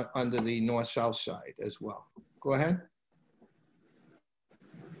under the north-south side as well. Go ahead.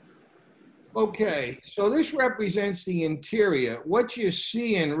 Okay, so this represents the interior. What you're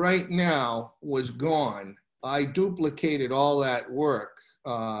seeing right now was gone. I duplicated all that work.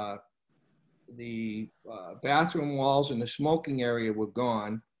 The bathroom walls and the smoking area were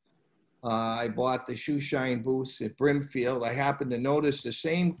gone. I bought the shoe shine booths at Brimfield. I happened to notice the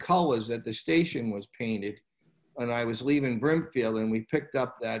same colors that the station was painted, and I was leaving Brimfield, and we picked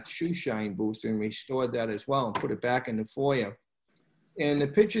up that shoe shine booth and restored that as well and put it back in the foyer. And the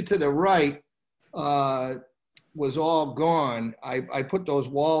picture to the right was all gone. I put those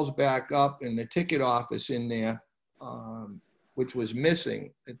walls back up and the ticket office in there, which was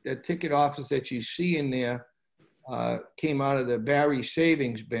missing. The ticket office that you see in there came out of the Barry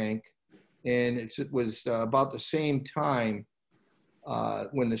Savings Bank, and it was about the same time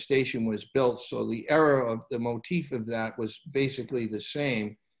when the station was built. So the era of the motif of that was basically the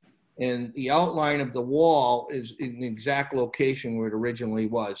same. And the outline of the wall is in the exact location where it originally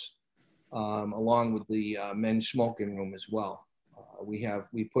was, along with the men's smoking room as well. We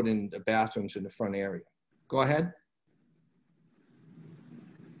put in the bathrooms in the front area. Go ahead.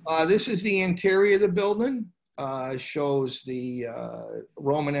 This is the interior of the building. Shows the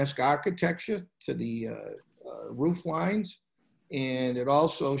Romanesque architecture to the roof lines. And it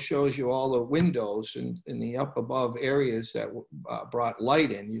also shows you all the windows in the up above areas that brought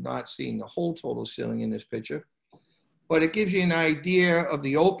light in. You're not seeing the whole total ceiling in this picture, but it gives you an idea of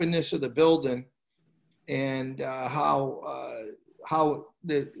the openness of the building and how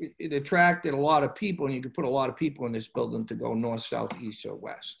it attracted a lot of people, and you could put a lot of people in this building to go north, south, east, or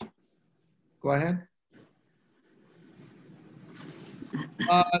west. Go ahead.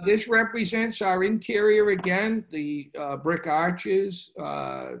 This represents our interior again, the brick arches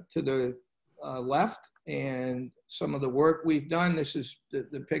to the left, and some of the work we've done. This is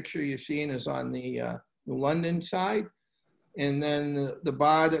the picture you're seeing is on the New London side. And then the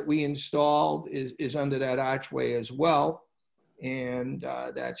bar that we installed is under that archway as well. And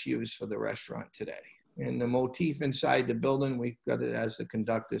that's used for the restaurant today. And the motif inside the building, we've got it as the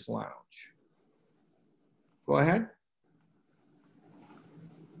conductor's lounge. Go ahead.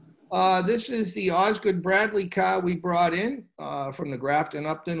 This is the Osgood Bradley car we brought in from the Grafton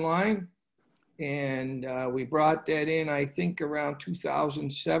Upton line. And we brought that in, I think, around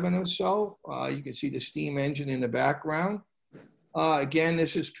 2007 or so. You can see the steam engine in the background. Again,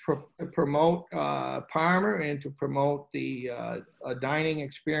 this is to promote Parma and to promote the dining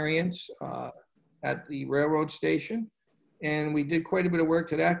experience at the railroad station. And we did quite a bit of work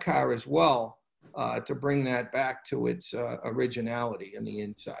to that car as well to bring that back to its originality in the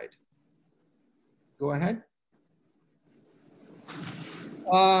inside. Go ahead.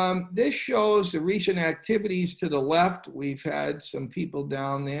 This shows the recent activities to the left. We've had some people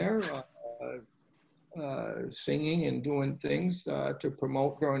down there singing and doing things to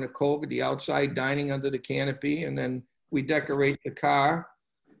promote during the COVID, the outside dining under the canopy, and then we decorate the car.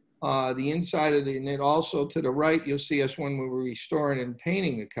 The inside of it, and then also to the right, you'll see us when we were restoring and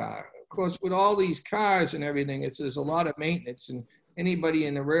painting the car. Of course, with all these cars and everything, there's a lot of maintenance, and anybody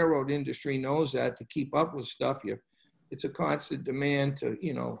in the railroad industry knows that to keep up with stuff, it's a constant demand to,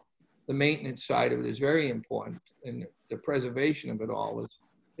 you know, the maintenance side of it is very important, and the preservation of it all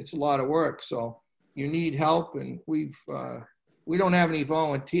it's a lot of work. So you need help, and we've we don't have any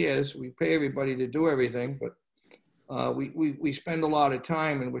volunteers. We pay everybody to do everything, but we spend a lot of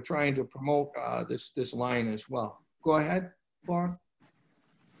time, and we're trying to promote this line as well. Go ahead, Laura.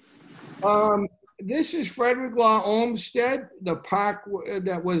 This is Frederick Law Olmstead, the park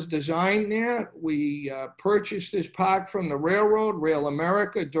that was designed there. We purchased this park from the railroad, Rail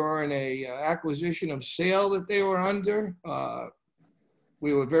America, during a acquisition of sale that they were under.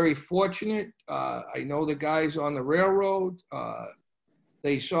 We were very fortunate. I know the guys on the railroad.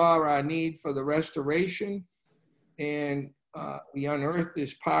 They saw our need for the restoration, and we unearthed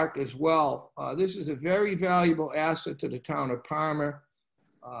this park as well. This is a very valuable asset to the town of Parma.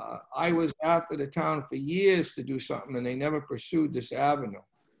 I was after the town for years to do something, and they never pursued this avenue.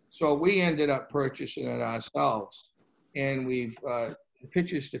 So we ended up purchasing it ourselves, and we've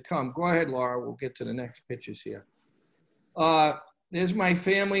pictures to come. Go ahead, Laura. We'll get to the next pictures here. There's my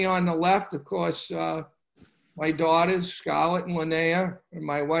family on the left. Of course, my daughters, Scarlett and Linnea, and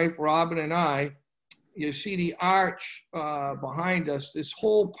my wife, Robin, and I. You see the arch behind us. This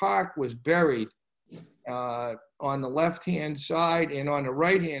whole park was buried. On the left-hand side, and on the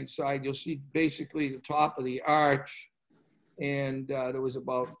right-hand side, you'll see basically the top of the arch. And there was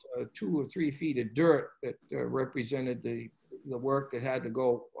about 2 or 3 feet of dirt that represented the work that had to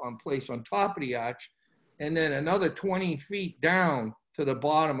go on place on top of the arch. And then another 20 feet down to the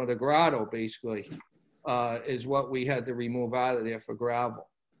bottom of the grotto, basically, is what we had to remove out of there for gravel.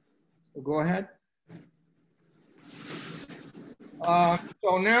 So go ahead.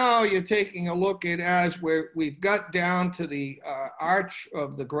 So now you're taking a look at as we've got down to the arch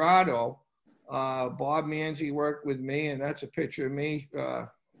of the grotto. Bob Manzi worked with me, and that's a picture of me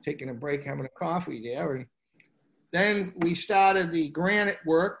taking a break, having a coffee there. And then we started the granite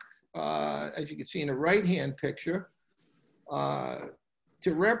work, as you can see in the right-hand picture, to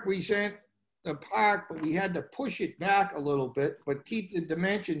represent the park, but we had to push it back a little bit, but keep the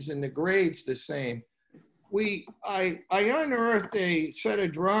dimensions and the grades the same. I unearthed a set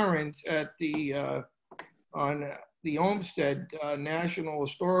of drawings at the on the Olmsted National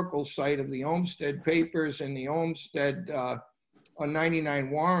Historical Site of the Olmsted Papers and the Olmsted on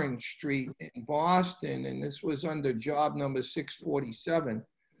 99 Warren Street in Boston, and this was under job number 647.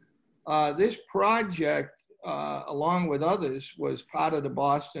 This project, along with others, was part of the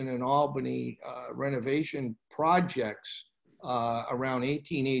Boston and Albany renovation projects around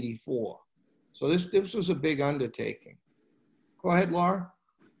 1884. So this was a big undertaking. Go ahead, Laura.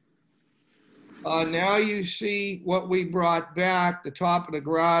 Now you see what we brought back, the top of the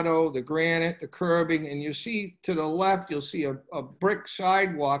grotto, the granite, the curbing, and you see to the left, you'll see a brick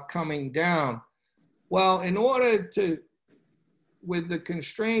sidewalk coming down. Well, in order to, with the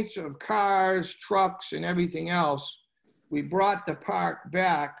constraints of cars, trucks, and everything else, we brought the park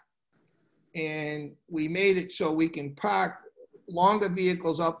back and we made it so we can park longer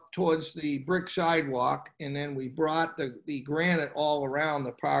vehicles up towards the brick sidewalk, and then we brought the granite all around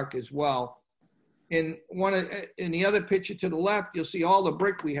the park as well. In the other picture to the left, you'll see all the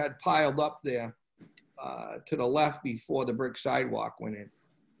brick we had piled up there to the left before the brick sidewalk went in.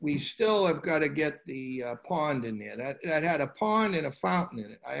 We still have got to get the pond in there. That had a pond and a fountain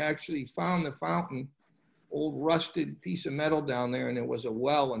in it. I actually found the fountain, old rusted piece of metal down there, and there was a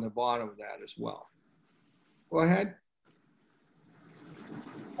well in the bottom of that as well. Go ahead.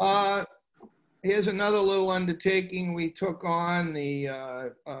 Here's another little undertaking we took on,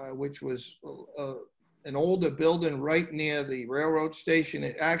 which was an older building right near the railroad station.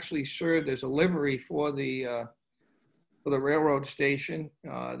 It actually served as a livery for the railroad station.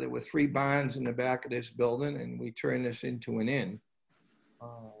 There were 3 barns in the back of this building, and we turned this into an inn,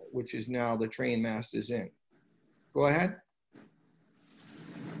 which is now the Train Master's Inn. Go ahead.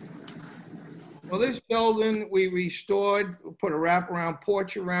 Well, this building we restored, put a wraparound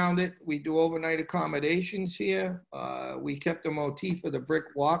porch around it. We do overnight accommodations here. We kept the motif of the brick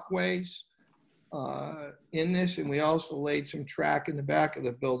walkways in this, and we also laid some track in the back of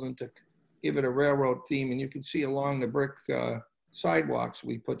the building to give it a railroad theme. And you can see along the brick sidewalks,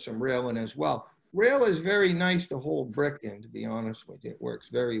 we put some rail in as well. Rail is very nice to hold brick in, to be honest with you. It works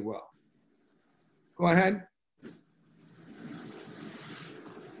very well. Go ahead.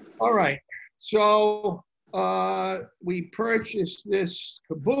 All right. So we purchased this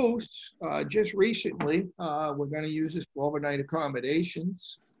caboose just recently. We're going to use this for overnight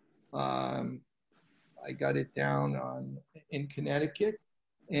accommodations. I got it down in Connecticut,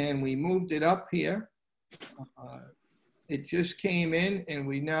 and we moved it up here. It just came in, and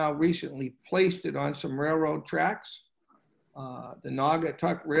we now recently placed it on some railroad tracks. The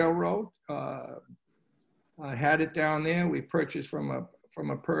Naugatuck Railroad had it down there. We purchased from from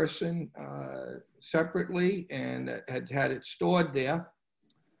a person separately and had it stored there.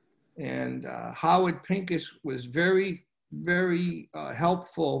 And Howard Pincus was very, very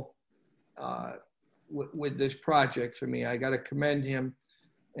helpful with this project for me. I got to commend him.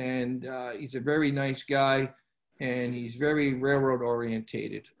 And he's a very nice guy, and he's very railroad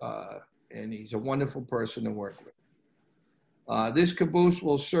orientated, and he's a wonderful person to work with. This caboose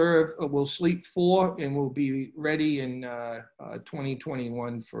will sleep 4 and will be ready in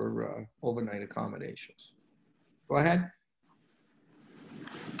 2021 for overnight accommodations. Go ahead.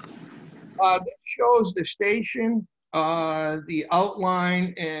 This shows the station, the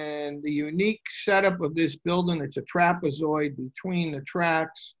outline, and the unique setup of this building. It's a trapezoid between the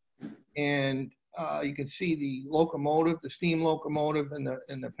tracks, and you can see the locomotive, the steam locomotive, and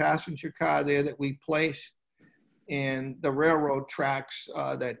the passenger car there that we placed, and the railroad tracks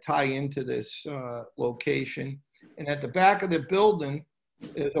that tie into this location. And at the back of the building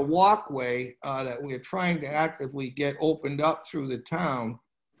is a walkway that we're trying to actively get opened up through the town,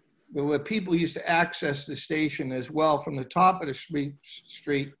 where people used to access the station as well from the top of the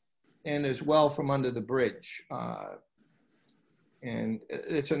street and as well from under the bridge. And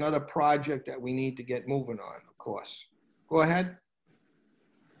it's another project that we need to get moving on, of course. Go ahead.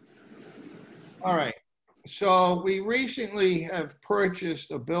 All right. So we recently have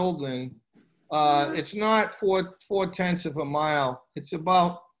purchased a building. It's not 4/10 of a mile. It's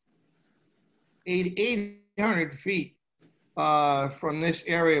about 800 feet from this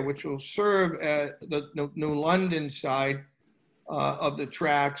area, which will serve at the New London side of the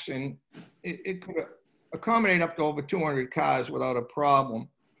tracks, and it could accommodate up to over 200 cars without a problem.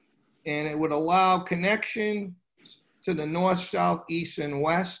 And it would allow connection to the north, south, east, and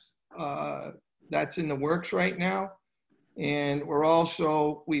west. That's in the works right now. And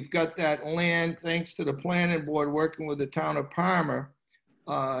we've got that land, thanks to the planning board working with the town of Parma,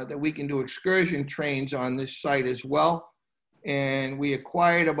 that we can do excursion trains on this site as well. And we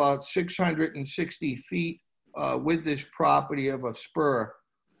acquired about 660 feet with this property of a spur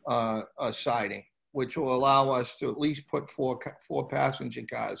siding, which will allow us to at least put four passenger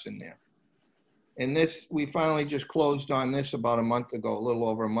cars in there. And this, we finally just closed on this about a month ago, a little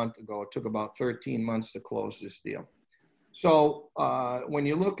over a month ago. It took about 13 months to close this deal. So when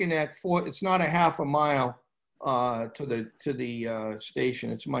you're looking at it's not a half a mile to the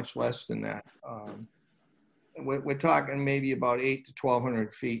station. It's much less than that. We're talking maybe about 800 to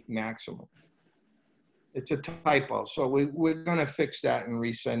 1,200 feet maximum. It's a typo, so we're going to fix that and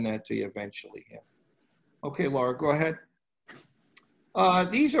resend that to you eventually. Yeah. Okay, Laura, go ahead.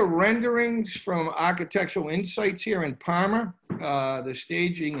 These are renderings from Architectural Insights here in Parma. The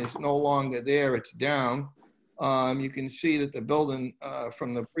staging is no longer there, it's down. You can see that the building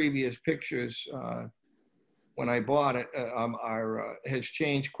from the previous pictures when I bought it has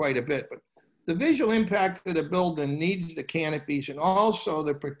changed quite a bit. But the visual impact of the building needs the canopies and also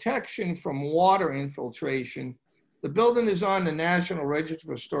the protection from water infiltration. The building is on the National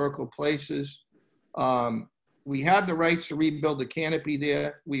Register of Historical Places. We had the rights to rebuild the canopy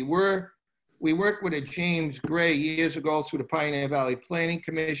there. We worked with a James Gray years ago through the Pioneer Valley Planning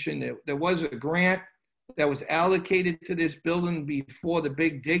Commission. There was a grant that was allocated to this building before the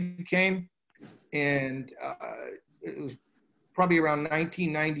big dig came. And it was probably around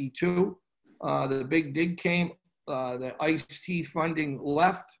 1992. The big dig came, the ICE-T funding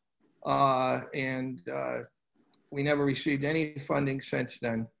left, and we never received any funding since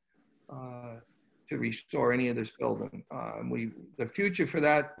then to restore any of this building. The future for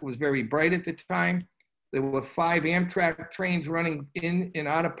that was very bright at the time. There were 5 Amtrak trains running in and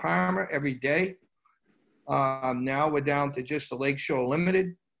out of Parma every day. Now we're down to just the Lakeshore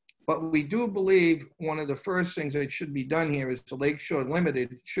Limited. But we do believe one of the first things that should be done here is the Lakeshore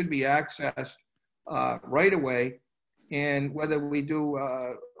Limited should be accessed right away. And whether we do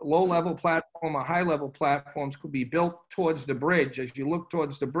low-level platform or high-level platforms could be built towards the bridge. As you look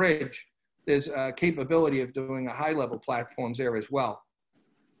towards the bridge, there's a capability of doing a high-level platforms there as well.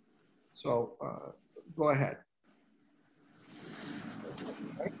 So go ahead.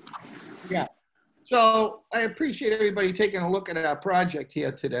 Yeah. So I appreciate everybody taking a look at our project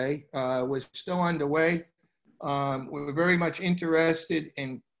here today. We're still underway. We're very much interested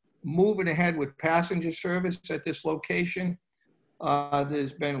in moving ahead with passenger service at this location.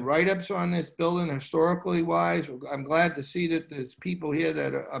 There's been write-ups on this building historically wise. I'm glad to see that there's people here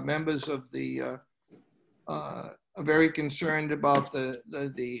that are members of the, are very concerned about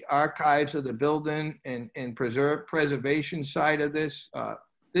the archives of the building and preservation side of this.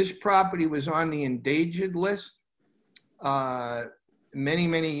 This property was on the endangered list many,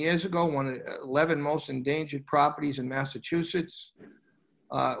 many years ago, one of the 11 most endangered properties in Massachusetts.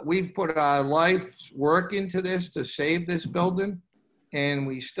 We've put our life's work into this to save this building, and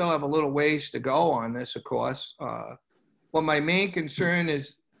we still have a little ways to go on this, of course. But my main concern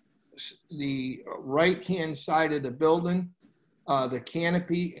is the right-hand side of the building, the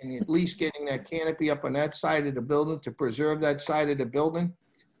canopy, and at least getting that canopy up on that side of the building to preserve that side of the building.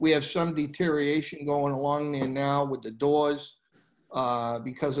 We have some deterioration going along there now with the doors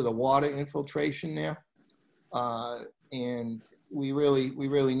because of the water infiltration there. And we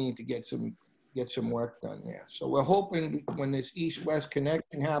really need to get some work done there. So we're hoping when this east-west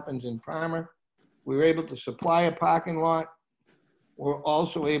connection happens in Palmer, we're able to supply a parking lot. We're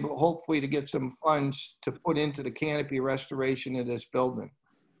also able, hopefully, to get some funds to put into the canopy restoration of this building.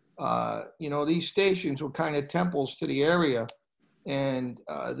 You know, these stations were kind of temples to the area, and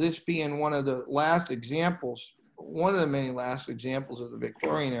this being one of the last examples, one of the many last examples of the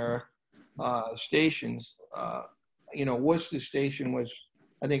Victorian era stations. You know, Worcester Station was,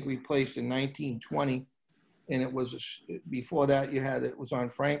 I think, replaced in 1920, and it was before that it was on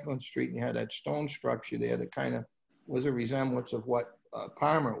Franklin Street, and you had that stone structure there that kind of was a resemblance of what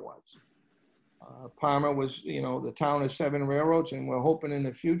Palmer was. Palmer was, you know, the town of 7 railroads, and we're hoping in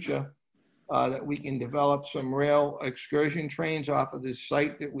the future that we can develop some rail excursion trains off of this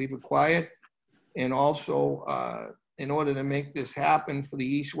site that we've acquired. And also, in order to make this happen for the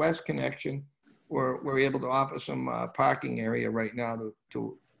east-west connection, we're able to offer some parking area right now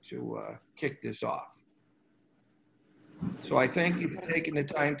to kick this off. So I thank you for taking the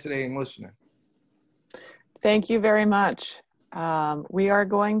time today and listening. Thank you very much. We are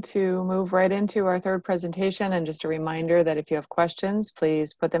going to move right into our third presentation, and just a reminder that if you have questions,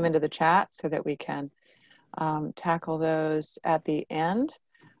 please put them into the chat so that we can tackle those at the end.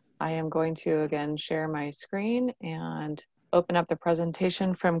 I am going to again share my screen and open up the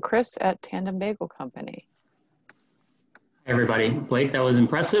presentation from Chris at Tandem Bagel Company. Hey everybody, Blake, that was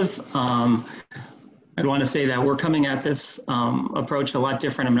impressive. I'd want to say that we're coming at this approach a lot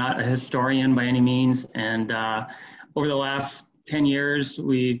different. I'm not a historian by any means, and over the last 10 years,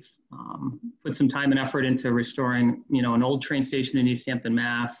 we've put some time and effort into restoring, you know, an old train station in East Hampton,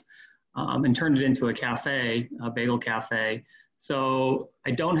 Mass, and turned it into a cafe, a bagel cafe. So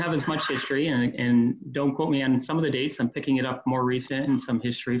I don't have as much history, and don't quote me on some of the dates. I'm picking it up more recent and some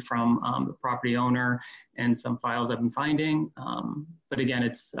history from the property owner and some files I've been finding. But again,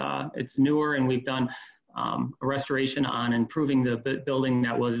 it's newer, and we've done a restoration on improving the building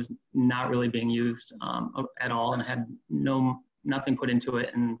that was not really being used at all, and had nothing put into it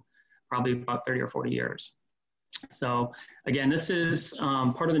in probably about 30 or 40 years. So again, this is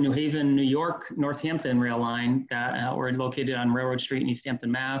part of the New Haven, New York, Northampton rail line that we're located on Railroad Street in East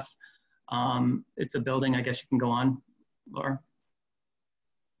Hampton, Mass. It's a building, I guess you can go on, Laura.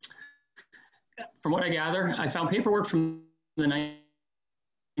 From what I gather, I found paperwork from the 1920s,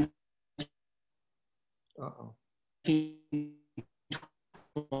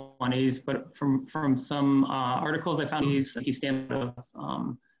 but from some articles I found these stamp of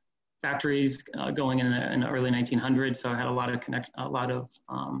factories going in the early 1900s. So I had a lot of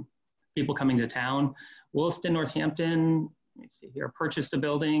people coming to town. Williston, Northampton, let me see here, purchased a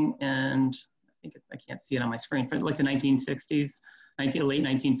building, and I can't see it on my screen, for like the 1960s, late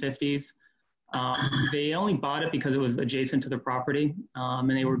 1950s. They only bought it because it was adjacent to the property, and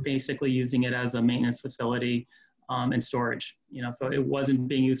they were basically using it as a maintenance facility and storage. You know, so it wasn't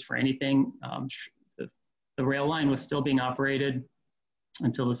being used for anything. The rail line was still being operated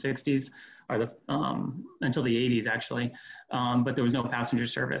until the 60s, or until the 80s actually, but there was no passenger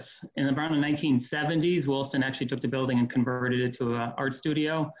service. In around the 1970s, Williston actually took the building and converted it to an art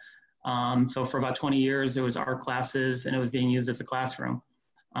studio. So for about 20 years, there was art classes, and it was being used as a classroom.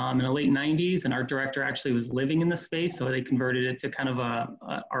 In the late 90s, an art director actually was living in the space, so they converted it to kind of a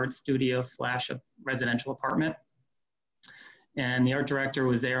art studio / a residential apartment. And the art director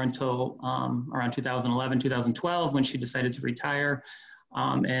was there until around 2011, 2012, when she decided to retire.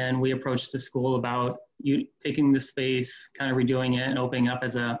 And we approached the school about taking the space, kind of redoing it, and opening up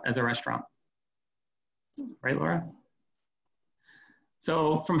as a restaurant. Right, Laura?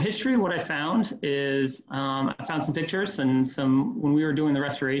 So from history, what I found is I found some pictures, and when we were doing the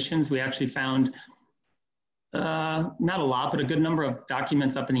restorations, we actually found not a lot, but a good number of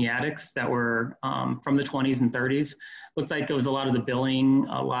documents up in the attics that were from the 20s and 30s. Looked like it was a lot of the billing,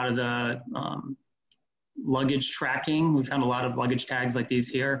 a lot of the luggage tracking. We found a lot of luggage tags like these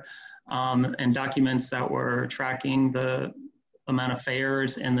here, and documents that were tracking the amount of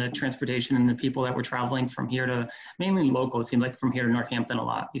fares and the transportation and the people that were traveling from here to, mainly local, it seemed like from here to Northampton a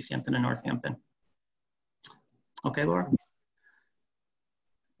lot, East Hampton and Northampton. Okay, Laura.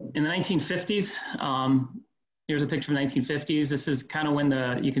 In the 1950s, Here's a picture of the 1950s. This is kind of when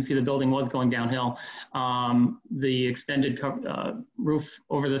you can see the building was going downhill. The extended roof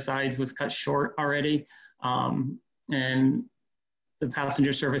over the sides was cut short already. And the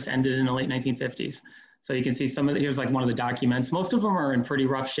passenger service ended in the late 1950s. So you can see here's like one of the documents. Most of them are in pretty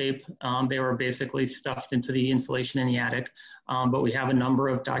rough shape. They were basically stuffed into the insulation in the attic. But we have a number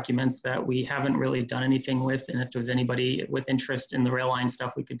of documents that we haven't really done anything with. And if there's anybody with interest in the rail line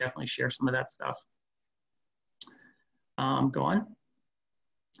stuff, we could definitely share some of that stuff. Go on.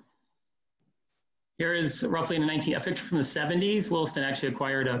 Here is roughly in a picture from the 70s. Williston actually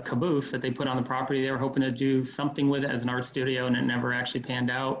acquired a caboose that they put on the property. They were hoping to do something with it as an art studio, and it never actually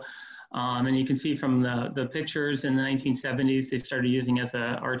panned out. And you can see from the pictures in the 1970s, they started using it as an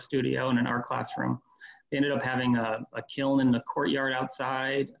art studio and an art classroom. They ended up having a kiln in the courtyard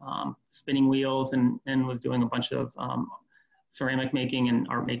outside, spinning wheels, and was doing a bunch of ceramic making and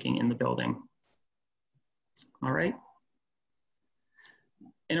art making in the building. All right.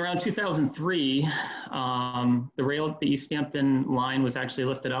 In around 2003, the East Hampton line was actually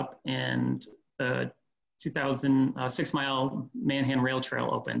lifted up, and the 6-mile Manhan Rail Trail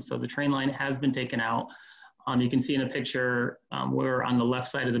opened. So the train line has been taken out. You can see in a picture, we're on the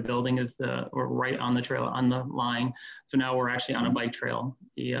left side of the building or right on the trail, on the line. So now we're actually on a bike trail,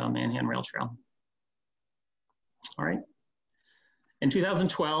 the Manhan Rail Trail. All right. In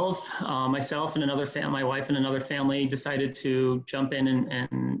 2012, myself and my wife and another family decided to jump in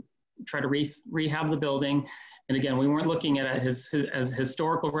and try to rehab the building. And again, we weren't looking at it as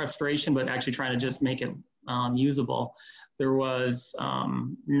historical restoration, but actually trying to just make it usable. There was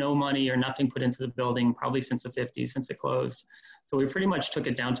no money or nothing put into the building probably since the 50s, since it closed. So we pretty much took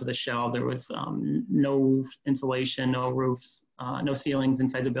it down to the shell. There was no insulation, no roofs, no ceilings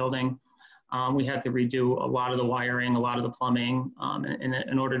inside the building. We had to redo a lot of the wiring, a lot of the plumbing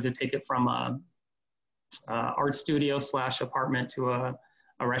in order to take it from a art studio / apartment to a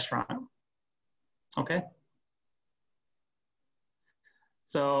restaurant. Okay.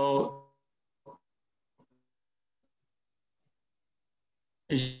 So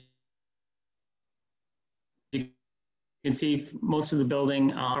as you can see, most of the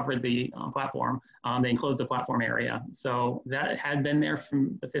building covered the platform. They enclosed the platform area. So that had been there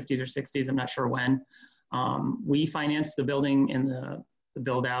from the 50s or 60s, I'm not sure when. We financed the building in the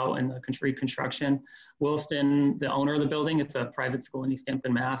build out and the reconstruction. Williston, the owner of the building, it's a private school in East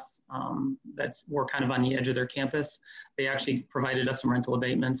Hampton, Mass. We're kind of on the edge of their campus. They actually provided us some rental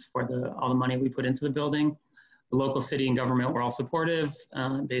abatements for all the money we put into the building. The local city and government were all supportive.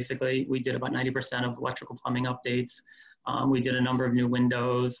 Basically, we did about 90% of electrical plumbing updates. We did a number of new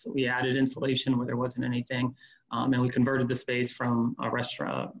windows. We added insulation where there wasn't anything. And we converted the space from a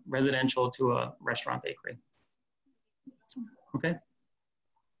residential to a restaurant bakery. Okay.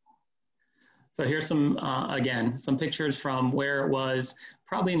 So here's some, again, some pictures from where it was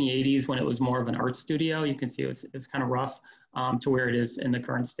probably in the 80s when it was more of an art studio. You can see it's kind of rough to where it is in the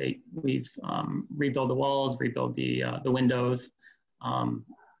current state. We've rebuilt the walls, rebuilt the windows,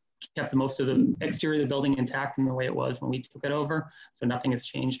 kept most of the exterior of the building intact in the way it was when we took it over. So nothing has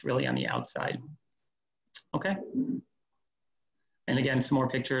changed really on the outside. Okay. And again, some more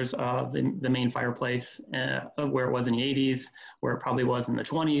pictures of the main fireplace of where it was in the 80s, where it probably was in the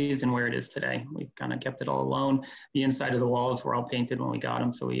 20s, and where it is today. We've kind of kept it all alone. The inside of the walls were all painted when we got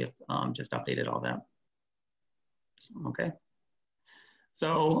them, so we have just updated all that. Okay.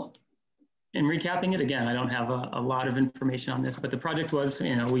 So in recapping it, again, I don't have a lot of information on this, but the project was,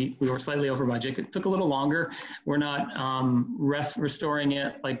 we were slightly over budget. It took a little longer. We're not restoring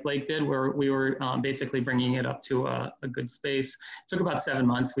it like Blake did, where we were basically bringing it up to a good space. It took about 7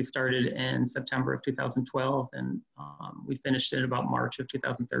 months. We started in September of 2012, and we finished it about March of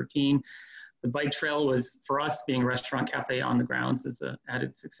 2013. The bike trail was, for us, being a restaurant cafe on the grounds, is an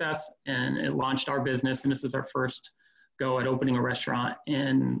added success, and it launched our business, and this was our first go at opening a restaurant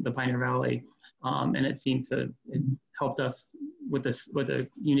in the Pioneer Valley. And it helped us with the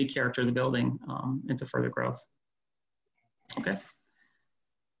unique character of the building into further growth. Okay.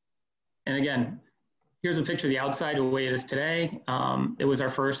 And again, here's a picture of the outside, the way it is today. It was our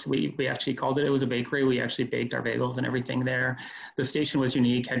first, we actually called it was a bakery. We actually baked our bagels and everything there. The station was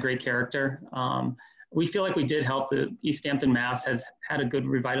unique, had great character. We feel like we did help. The East Hampton, Mass has had a good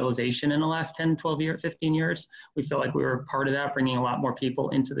revitalization in the last 10, 12 years, 15 years. We feel like we were part of that, bringing a lot more people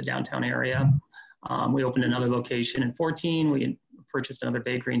into the downtown area. We opened another location in 14. We purchased another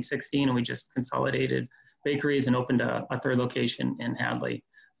bakery in 16, and we just consolidated bakeries and opened a third location in Hadley.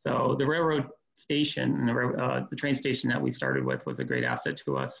 So the railroad station and the train station that we started with was a great asset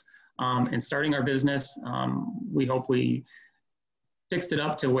to us. In starting our business, we hope we fixed it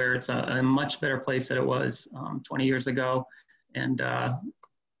up to where it's a much better place than it was 20 years ago. And that's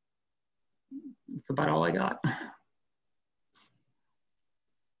about all I got.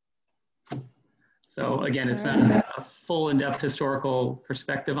 So again, it's not a full in-depth historical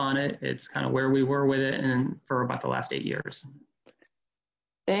perspective on it. It's kind of where we were with it and for about the last 8 years.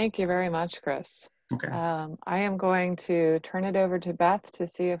 Thank you very much, Chris. Okay. I am going to turn it over to Beth to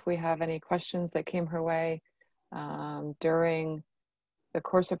see if we have any questions that came her way during the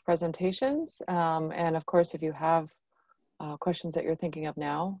course of presentations. And of course, if you have questions that you're thinking of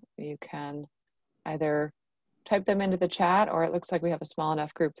now, you can either type them into the chat, or it looks like we have a small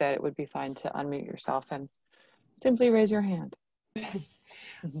enough group that it would be fine to unmute yourself and simply raise your hand.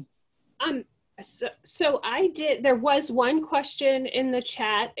 So there was one question in the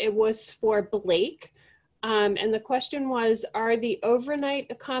chat. It was for Blake. And the question was, are the overnight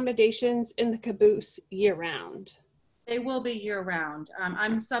accommodations in the caboose year round? They will be year round.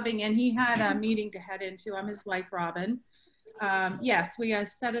 I'm subbing in. He had a meeting to head into. I'm his wife, Robin. Yes, we have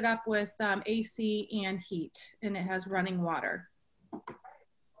set it up with AC and heat, and it has running water.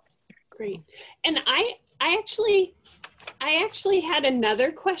 Great. And I actually had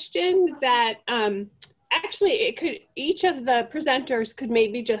another question that each of the presenters could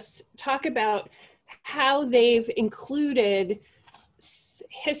maybe just talk about how they've included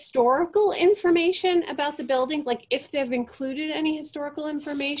historical information about the buildings, like if they've included any historical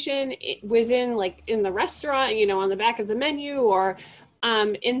information within, like in the restaurant, you know, on the back of the menu, or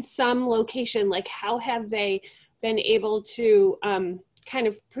in some location, like how have they been able to kind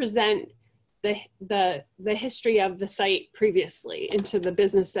of present the history of the site previously into the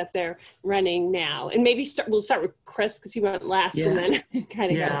business that they're running now. And maybe we'll start with Chris because he went last. Yeah. And then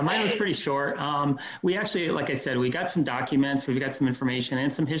kind of mine was pretty short. We actually, like I said, we got some documents, we've got some information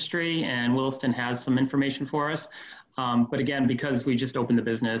and some history, and Williston has some information for us. But again, because we just opened the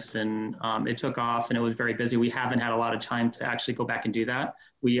business and it took off and it was very busy, we haven't had a lot of time to actually go back and do that.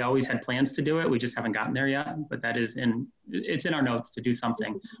 We always had plans to do it. We just haven't gotten there yet, but that is it's in our notes to do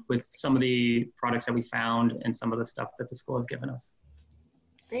something with some of the products that we found and some of the stuff that the school has given us.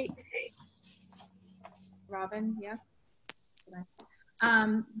 Great. Robin, yes.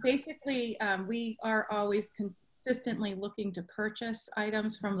 Basically, we are always consistently looking to purchase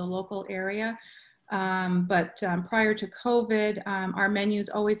items from the local area. But prior to COVID, our menus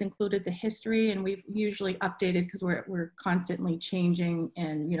always included the history, and we've usually updated because we're constantly changing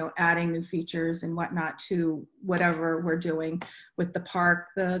and, you know, adding new features and whatnot to whatever we're doing with the park,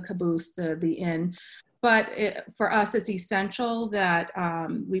 the caboose, the inn. But for us, it's essential that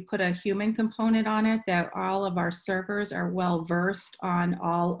we put a human component on it, that all of our servers are well versed on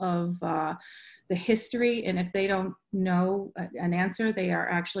all of the history, and if they don't know an answer, they are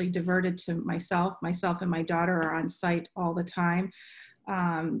actually diverted to myself and my daughter are on site all the time.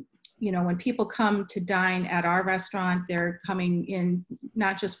 You know, when people come to dine at our restaurant, they're coming in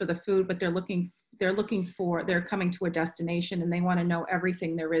not just for the food, but they're coming to a destination and they want to know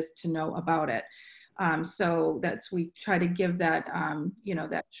everything there is to know about it. So we try to give that, you know,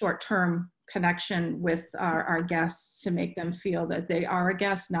 that short-term connection with our guests to make them feel that they are a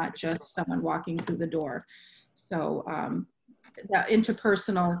guest, not just someone walking through the door. So that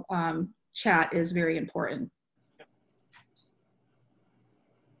interpersonal chat is very important.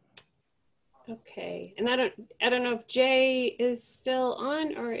 Okay, and I don't know if Jay is still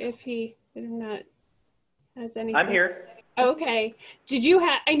on or if he has anything. I'm here. Okay. Did you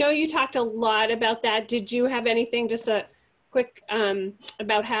have, I know you talked a lot about that. Did you have anything, just a quick,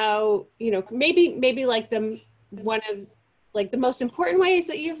 about how, you know, maybe like one of like the most important ways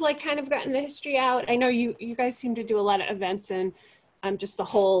that you've like kind of gotten the history out? I know you guys seem to do a lot of events, and just the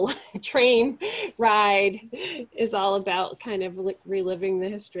whole train ride is all about kind of reliving the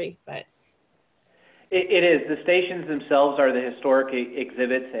history, but. It is. The stations themselves are the historic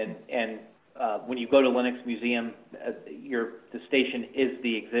exhibits, and when you go to Lenox Museum, the station is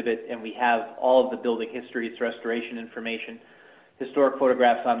the exhibit, and we have all of the building history, its restoration information, historic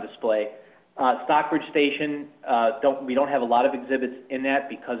photographs on display. Stockbridge Station, we don't have a lot of exhibits in that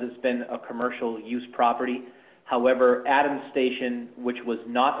because it's been a commercial use property. However, Adams Station, which was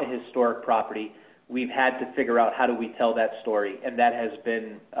not a historic property, we've had to figure out how do we tell that story, and that has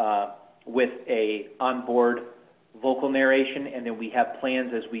been with a onboard vocal narration, and then we have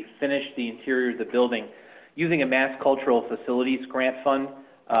plans as we finish the interior of the building using a Mass Cultural Facilities grant fund.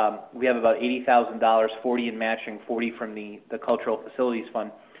 We have about $80,000, 40 in matching, 40 from the Cultural Facilities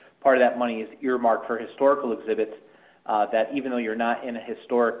Fund. Part of that money is earmarked for historical exhibits that even though you're not in a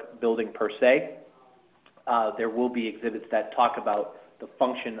historic building per se, there will be exhibits that talk about the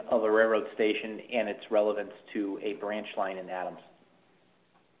function of a railroad station and its relevance to a branch line in Adams.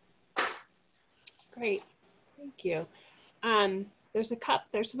 Great, thank you. There's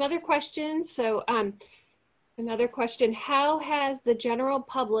some other questions. So another question, how has the general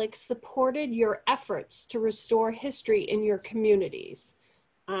public supported your efforts to restore history in your communities?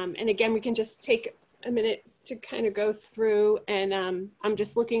 And again, we can just take a minute to kind of go through, and I'm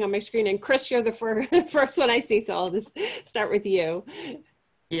just looking on my screen, and Chris, you're the first one I see, so I'll just start with you.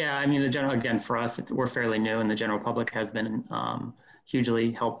 Yeah, I mean, the general, again, for us, we're fairly new, and the general public has been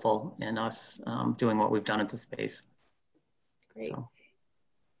hugely helpful in us doing what we've done at the space. Great. So.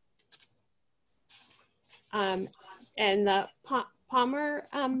 And Palmer,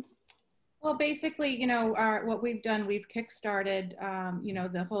 well, basically, you know, what we've done, we've kickstarted, you know,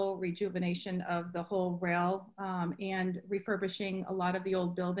 the whole rejuvenation of the whole rail and refurbishing a lot of the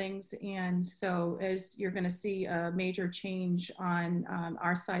old buildings. And so as you're going to see a major change on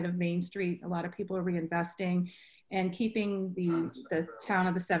our side of Main Street, a lot of people are reinvesting and keeping the town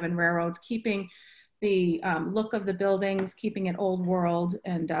of the 7 railroads, keeping the look of the buildings, keeping it old world.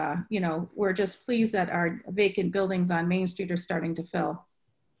 And, you know, we're just pleased that our vacant buildings on Main Street are starting to fill.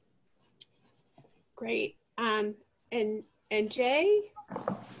 Great. And Jay?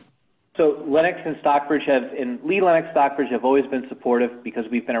 So Lennox and Stockbridge Lee, Lennox, Stockbridge have always been supportive because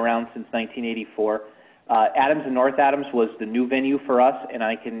we've been around since 1984. Adams and North Adams was the new venue for us, and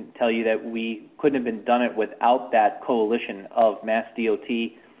I can tell you that we couldn't have done it without that coalition of Mass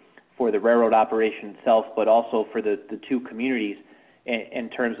DOT for the railroad operation itself, but also for the two communities in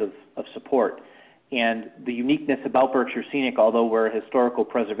terms of support. And the uniqueness about Berkshire Scenic, although we're a historical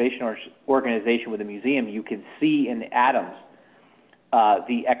preservation organization with a museum, you can see in Adams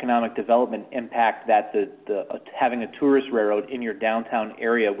the economic development impact that having a tourist railroad in your downtown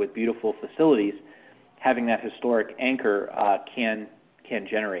area with beautiful facilities, having that historic anchor can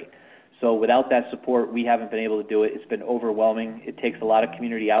generate. So without that support, we haven't been able to do it. It's been overwhelming. It takes a lot of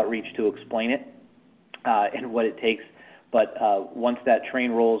community outreach to explain it and what it takes. But once that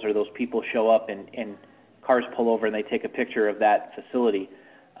train rolls or those people show up and cars pull over and they take a picture of that facility,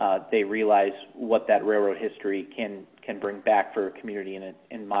 they realize what that railroad history can bring back for a community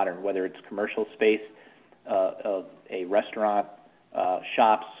in modern, whether it's commercial space, a restaurant,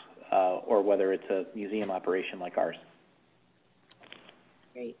 shops, or whether it's a museum operation like ours.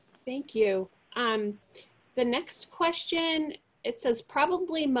 Great, thank you. The next question, it says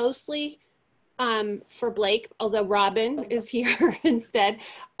probably mostly for Blake, although Robin is here instead.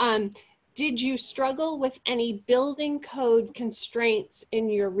 Did you struggle with any building code constraints in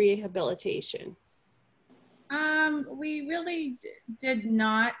your rehabilitation? We really did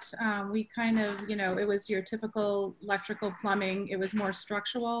not. We kind of, you know, it was your typical electrical plumbing. It was more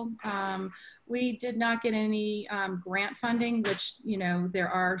structural. We did not get any grant funding, which, you know, there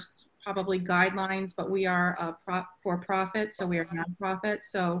are probably guidelines, but we are a for-profit, so we are nonprofit.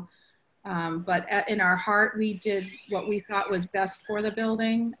 So, but in our heart, we did what we thought was best for the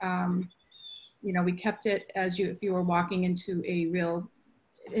building. You know, we kept it as if you were walking into a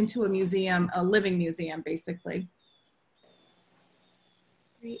museum, a living museum, basically.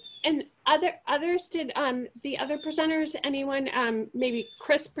 Great. And others, did the other presenters, anyone, maybe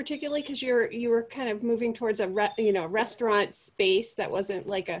Chris particularly, because you were kind of moving towards a restaurant space that wasn't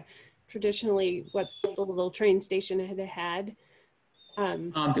like a traditionally what the little train station had.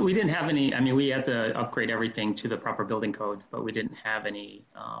 We didn't have any. I mean, we had to upgrade everything to the proper building codes, but we didn't have any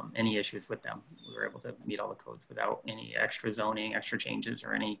issues with them. We were able to meet all the codes without any extra zoning, extra changes,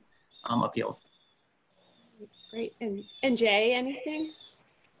 or any appeals. Great. And Jay, anything?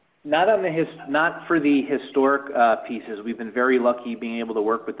 Not for the historic pieces. We've been very lucky being able to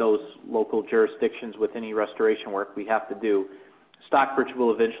work with those local jurisdictions with any restoration work we have to do. Stockbridge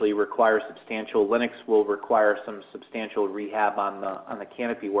will eventually require substantial. Lennox will require some substantial rehab on the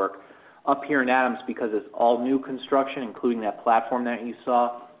canopy work. Up here in Adams, because it's all new construction, including that platform that you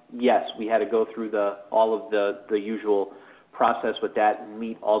saw, yes, we had to go through all of the usual process with that and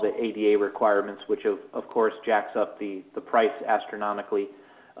meet all the ADA requirements, which of course jacks up the price astronomically.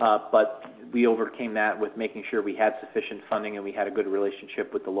 But we overcame that with making sure we had sufficient funding and we had a good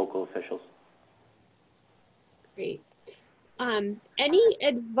relationship with the local officials. Great. Any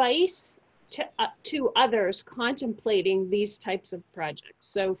advice to others contemplating these types of projects?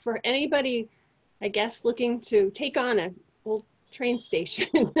 So for anybody, I guess, looking to take on a old train station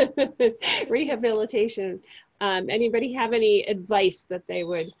rehabilitation, anybody have any advice that they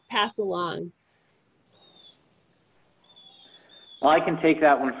would pass along? Well, I can take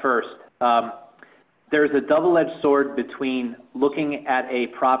that one first. There's a double-edged sword between looking at a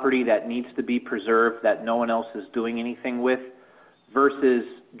property that needs to be preserved that no one else is doing anything with versus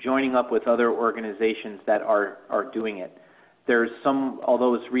joining up with other organizations that are doing it. There's some,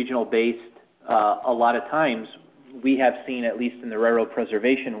 although it's regional based, a lot of times we have seen, at least in the railroad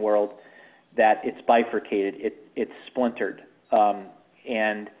preservation world, that it's bifurcated, it's splintered.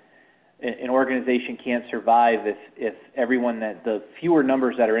 And an organization can't survive if everyone the fewer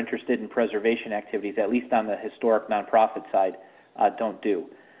numbers that are interested in preservation activities, at least on the historic nonprofit side, don't do.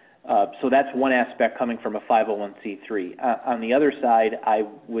 So that's one aspect coming from a 501c3. On the other side, I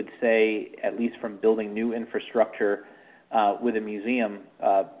would say, at least from building new infrastructure with a museum,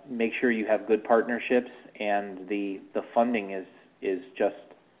 make sure you have good partnerships, and the funding is just,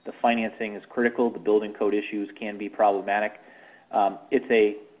 the financing is critical. The building code issues can be problematic.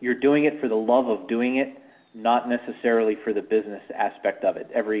 You're doing it for the love of doing it, not necessarily for the business aspect of it.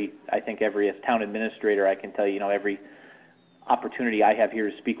 I think as town administrator, I can tell you, every opportunity I have here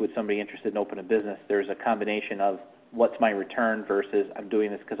to speak with somebody interested in opening a business, there's a combination of what's my return versus I'm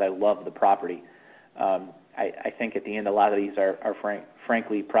doing this because I love the property. I think at the end, a lot of these are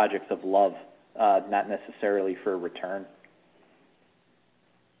frankly projects of love, not necessarily for return.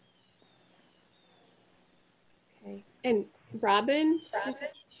 Okay. And Robin?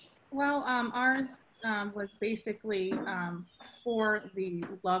 Well, ours was basically for the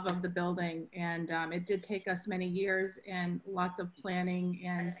love of the building, and it did take us many years and lots of planning,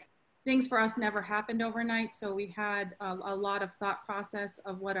 and things for us never happened overnight. So we had a lot of thought process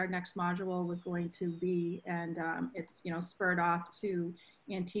of what our next module was going to be, and it's spurred off to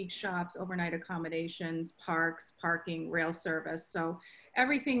antique shops, overnight accommodations, parks, parking, rail service. So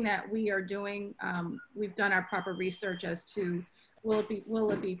everything that we are doing, we've done our proper research as to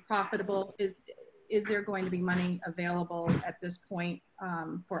will it be profitable? Is there going to be money available at this point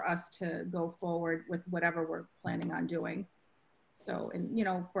for us to go forward with whatever we're planning on doing? So, and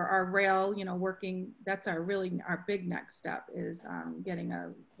for our rail, working, that's our big next step is getting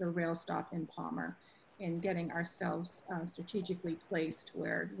the rail stop in Palmer and getting ourselves strategically placed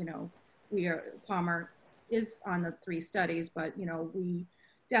where Palmer is on the 3 studies, but we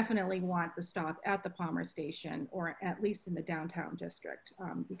definitely want the stop at the Palmer station, or at least in the downtown district,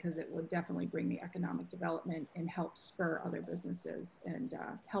 because it would definitely bring the economic development and help spur other businesses and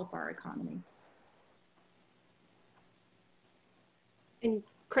help our economy. And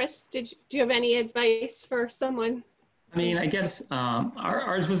Chris, do you have any advice for someone? I mean, I guess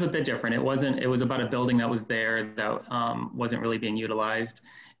ours was a bit different. It was about a building that was there that wasn't really being utilized.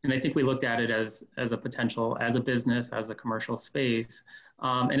 And I think we looked at it as a potential, as a business, as a commercial space,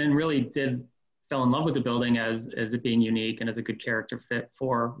 and then really fell in love with the building as it being unique and as a good character fit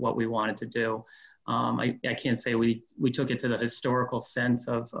for what we wanted to do. I can't say we took it to the historical sense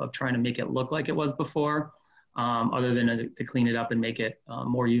of trying to make it look like it was before, other than to clean it up and make it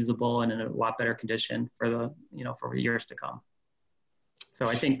more usable and in a lot better condition for for years to come. So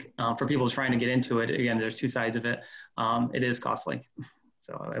I think for people trying to get into it, again, there's 2 sides of it. It is costly.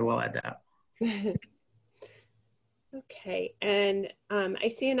 So I will add that. Okay, and I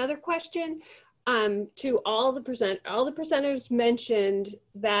see another question. To all the presenters mentioned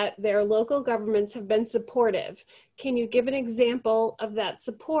that their local governments have been supportive. Can you give an example of that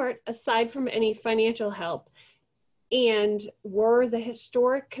support aside from any financial help? And were the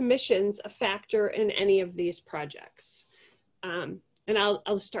historic commissions a factor in any of these projects? And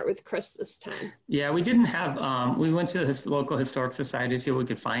I'll start with Chris this time. Yeah, we didn't have, we went to the local historic society to see what we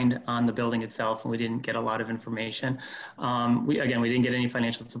could find on the building itself, and we didn't get a lot of information. We didn't get any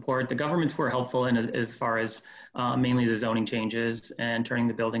financial support. The governments were helpful in as far as mainly the zoning changes and turning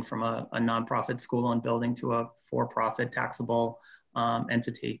the building from a nonprofit school-owned building to a for-profit taxable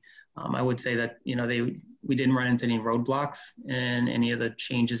entity. I would say that, we didn't run into any roadblocks in any of the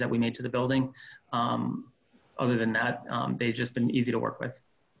changes that we made to the building. Other than that, they've just been easy to work with.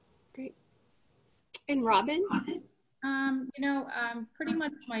 Great. And Robin? Pretty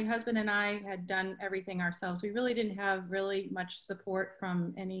much my husband and I had done everything ourselves. We really didn't have much support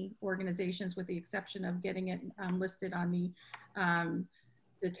from any organizations, with the exception of getting it listed on the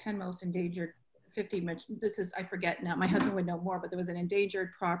 10 most endangered 50. I forget now, my husband would know more, but there was an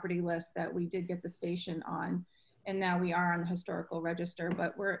endangered property list that we did get the station on. And now we are on the historical register,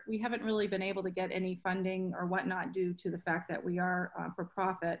 but we haven't really been able to get any funding or whatnot due to the fact that we are for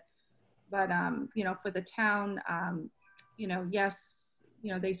profit. But, for the town, yes,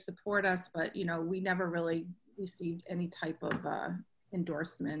 they support us, but, we never really received any type of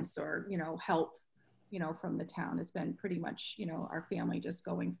endorsements or, help, from the town. It's been pretty much, our family just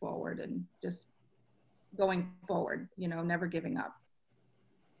going forward and just going forward, never giving up.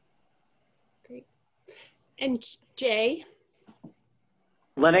 Great. And Jay?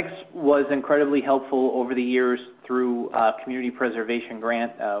 Lennox was incredibly helpful over the years through community preservation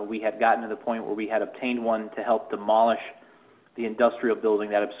grant. We had gotten to the point where we had obtained one to help demolish the industrial building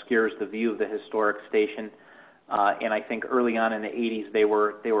that obscures the view of the historic station. And I think early on in the 80s, they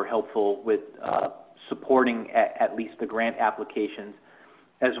were helpful with supporting at least the grant applications,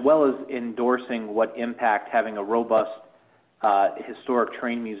 as well as endorsing what impact having a robust historic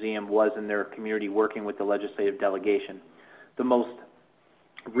train museum was in their community, working with the legislative delegation. The most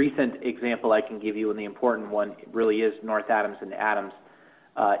recent example I can give you, and the important one, really is North Adams and Adams.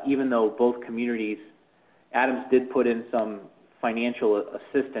 Even though both communities, Adams did put in some financial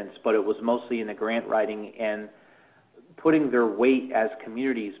assistance, but it was mostly in the grant writing and putting their weight as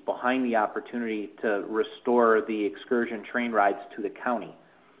communities behind the opportunity to restore the excursion train rides to the county.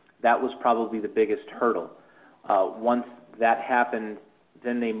 That was probably the biggest hurdle. Once that happened,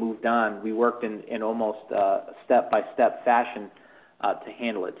 then they moved on. We worked in almost step-by-step fashion to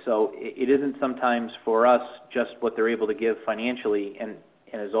handle it. So it isn't sometimes for us just what they're able to give financially, and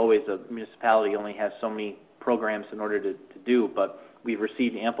as always, a municipality only has so many programs in order to do, but we've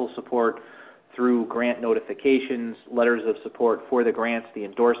received ample support through grant notifications, letters of support for the grants, the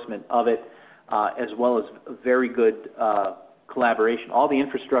endorsement of it, as well as very good collaboration. All the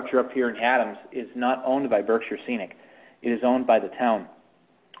infrastructure up here in Adams is not owned by Berkshire Scenic. It is owned by the town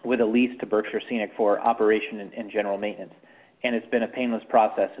with a lease to Berkshire Scenic for operation and general maintenance. And it's been a painless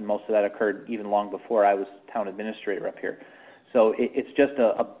process, and most of that occurred even long before I was town administrator up here. So it's just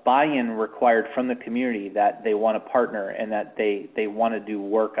a buy-in required from the community that they want to partner and that they want to do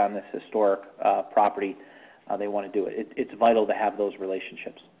work on this historic property. They want to do it. It's vital to have those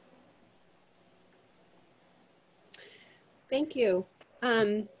relationships. Thank you.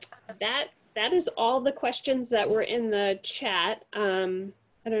 That is all the questions that were in the chat. I don't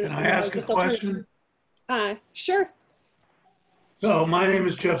know. Can I ask a question? Sure. So my name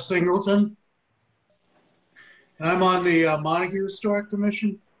is Jeff Singleton, and I'm on the Montague Historic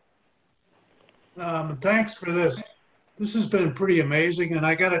Commission. Thanks for this. This has been pretty amazing, and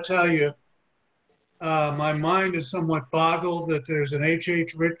I got to tell you, my mind is somewhat boggled that there's an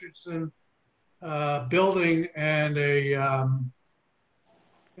H.H. Richardson building and a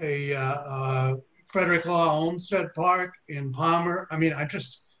Frederick Law Olmstead Park in Palmer. I mean, I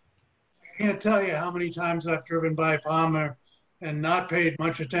can't tell you how many times I've driven by Palmer and not paid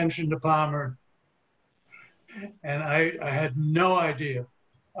much attention to Palmer. And I had no idea.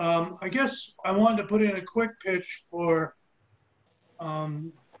 I guess I wanted to put in a quick pitch for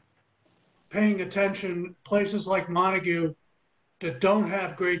paying attention places like Montague that don't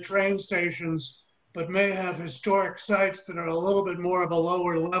have great train stations, but may have historic sites that are a little bit more of a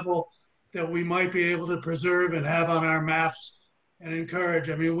lower level that we might be able to preserve and have on our maps and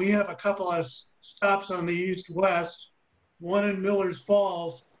encourage. I mean, we have a couple of stops on the east-west, one in Miller's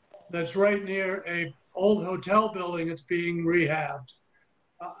Falls that's right near a old hotel building that's being rehabbed.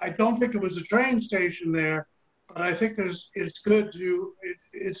 I don't think it was a train station there, but I think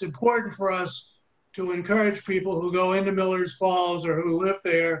it's important for us to encourage people who go into Miller's Falls or who live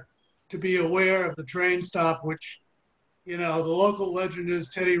there to be aware of the train stop, which, you know, the local legend is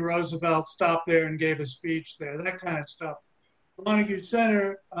Teddy Roosevelt stopped there and gave a speech there, that kind of stuff. Montague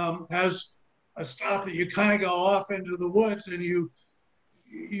Center has a stop that you kind of go off into the woods and you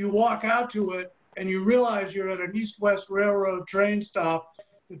walk out to it and you realize you're at an East-West Railroad train stop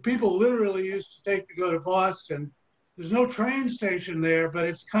that people literally used to take to go to Boston. There's no train station there, but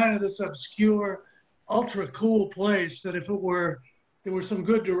it's kind of this obscure, ultra cool place that if there were some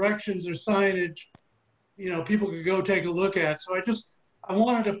good directions or signage, you know, people could go take a look at. So I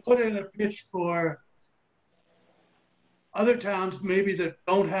wanted to put in a pitch for other towns maybe that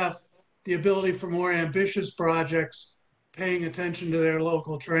don't have the ability for more ambitious projects, paying attention to their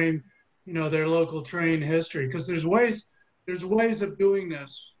local train, you know, their local train history. Because there's ways of doing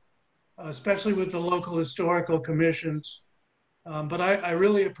this, especially with the local historical commissions. But I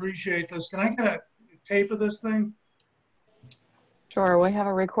really appreciate this. Can I get a tape of this thing? Sure, we have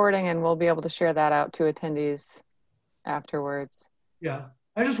a recording and we'll be able to share that out to attendees afterwards. Yeah,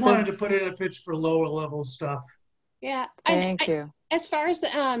 I just wanted to put in a pitch for lower level stuff. Yeah, thank you. As far as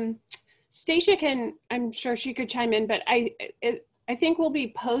the Stacia can, I'm sure she could chime in, but I think we'll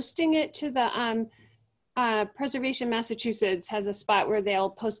be posting it to the Preservation Massachusetts has a spot where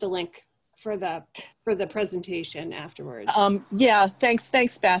they'll post a link for the presentation afterwards. Yeah, thanks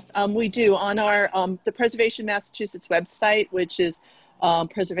Beth. We do on our the Preservation Massachusetts website, which is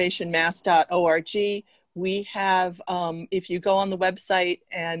preservationmass.org. We have, if you go on the website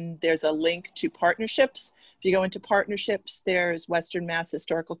and there's a link to partnerships, if you go into partnerships, there's Western Mass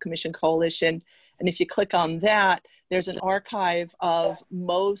Historical Commission Coalition. And if you click on that, there's an archive of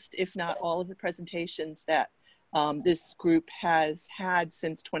most, if not all of the presentations that this group has had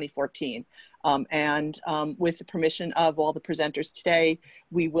since 2014. With the permission of all the presenters today,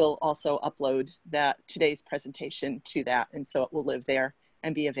 we will also upload today's presentation to that. And so it will live there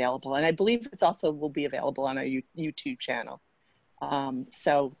and be available. And I believe it's also will be available on our YouTube channel.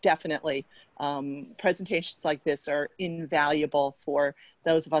 So definitely presentations like this are invaluable for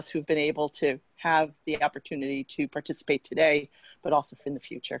those of us who've been able to have the opportunity to participate today, but also for in the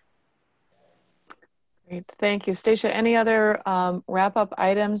future. Great, thank you. Stacia, any other wrap-up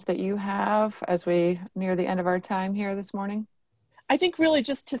items that you have as we near the end of our time here this morning? I think really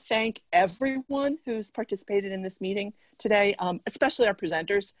just to thank everyone who's participated in this meeting today, especially our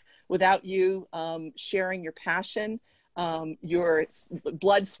presenters. Without you sharing your passion, your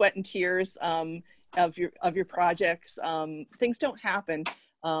blood, sweat, and tears of your projects, things don't happen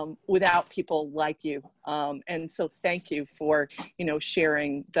without people like you. And so thank you for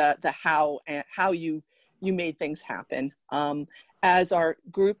sharing the how and how you made things happen. As our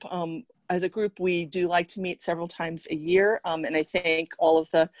group, as a group, we do like to meet several times a year. And I thank all of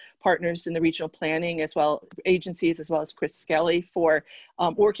the partners in the regional planning agencies, as well as Chris Skelly for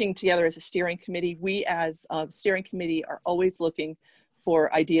working together as a steering committee. We as a steering committee are always looking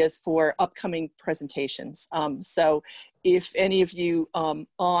for ideas for upcoming presentations. So if any of you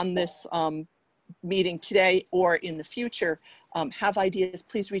on this meeting today or in the future have ideas,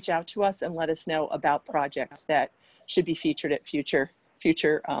 please reach out to us and let us know about projects that should be featured at future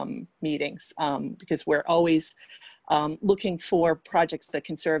meetings, because we're always looking for projects that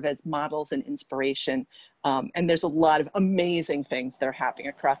can serve as models and inspiration. And there's a lot of amazing things that are happening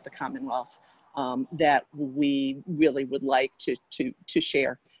across the Commonwealth that we really would like to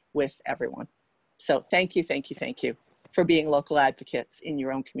share with everyone. So thank you for being local advocates in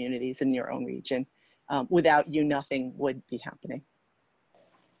your own communities, in your own region. Without you, nothing would be happening.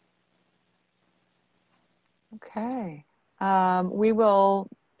 Okay. We will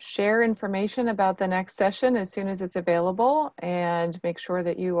share information about the next session as soon as it's available, and make sure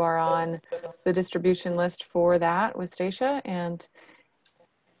that you are on the distribution list for that with Stacia. And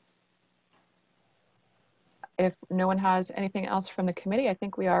if no one has anything else from the committee, I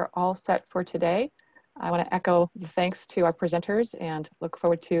think we are all set for today. I want to echo the thanks to our presenters and look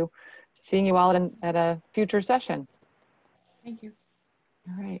forward to seeing you all at a future session. Thank you.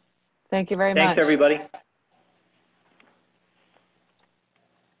 All right. Thank you very much. Thanks, everybody.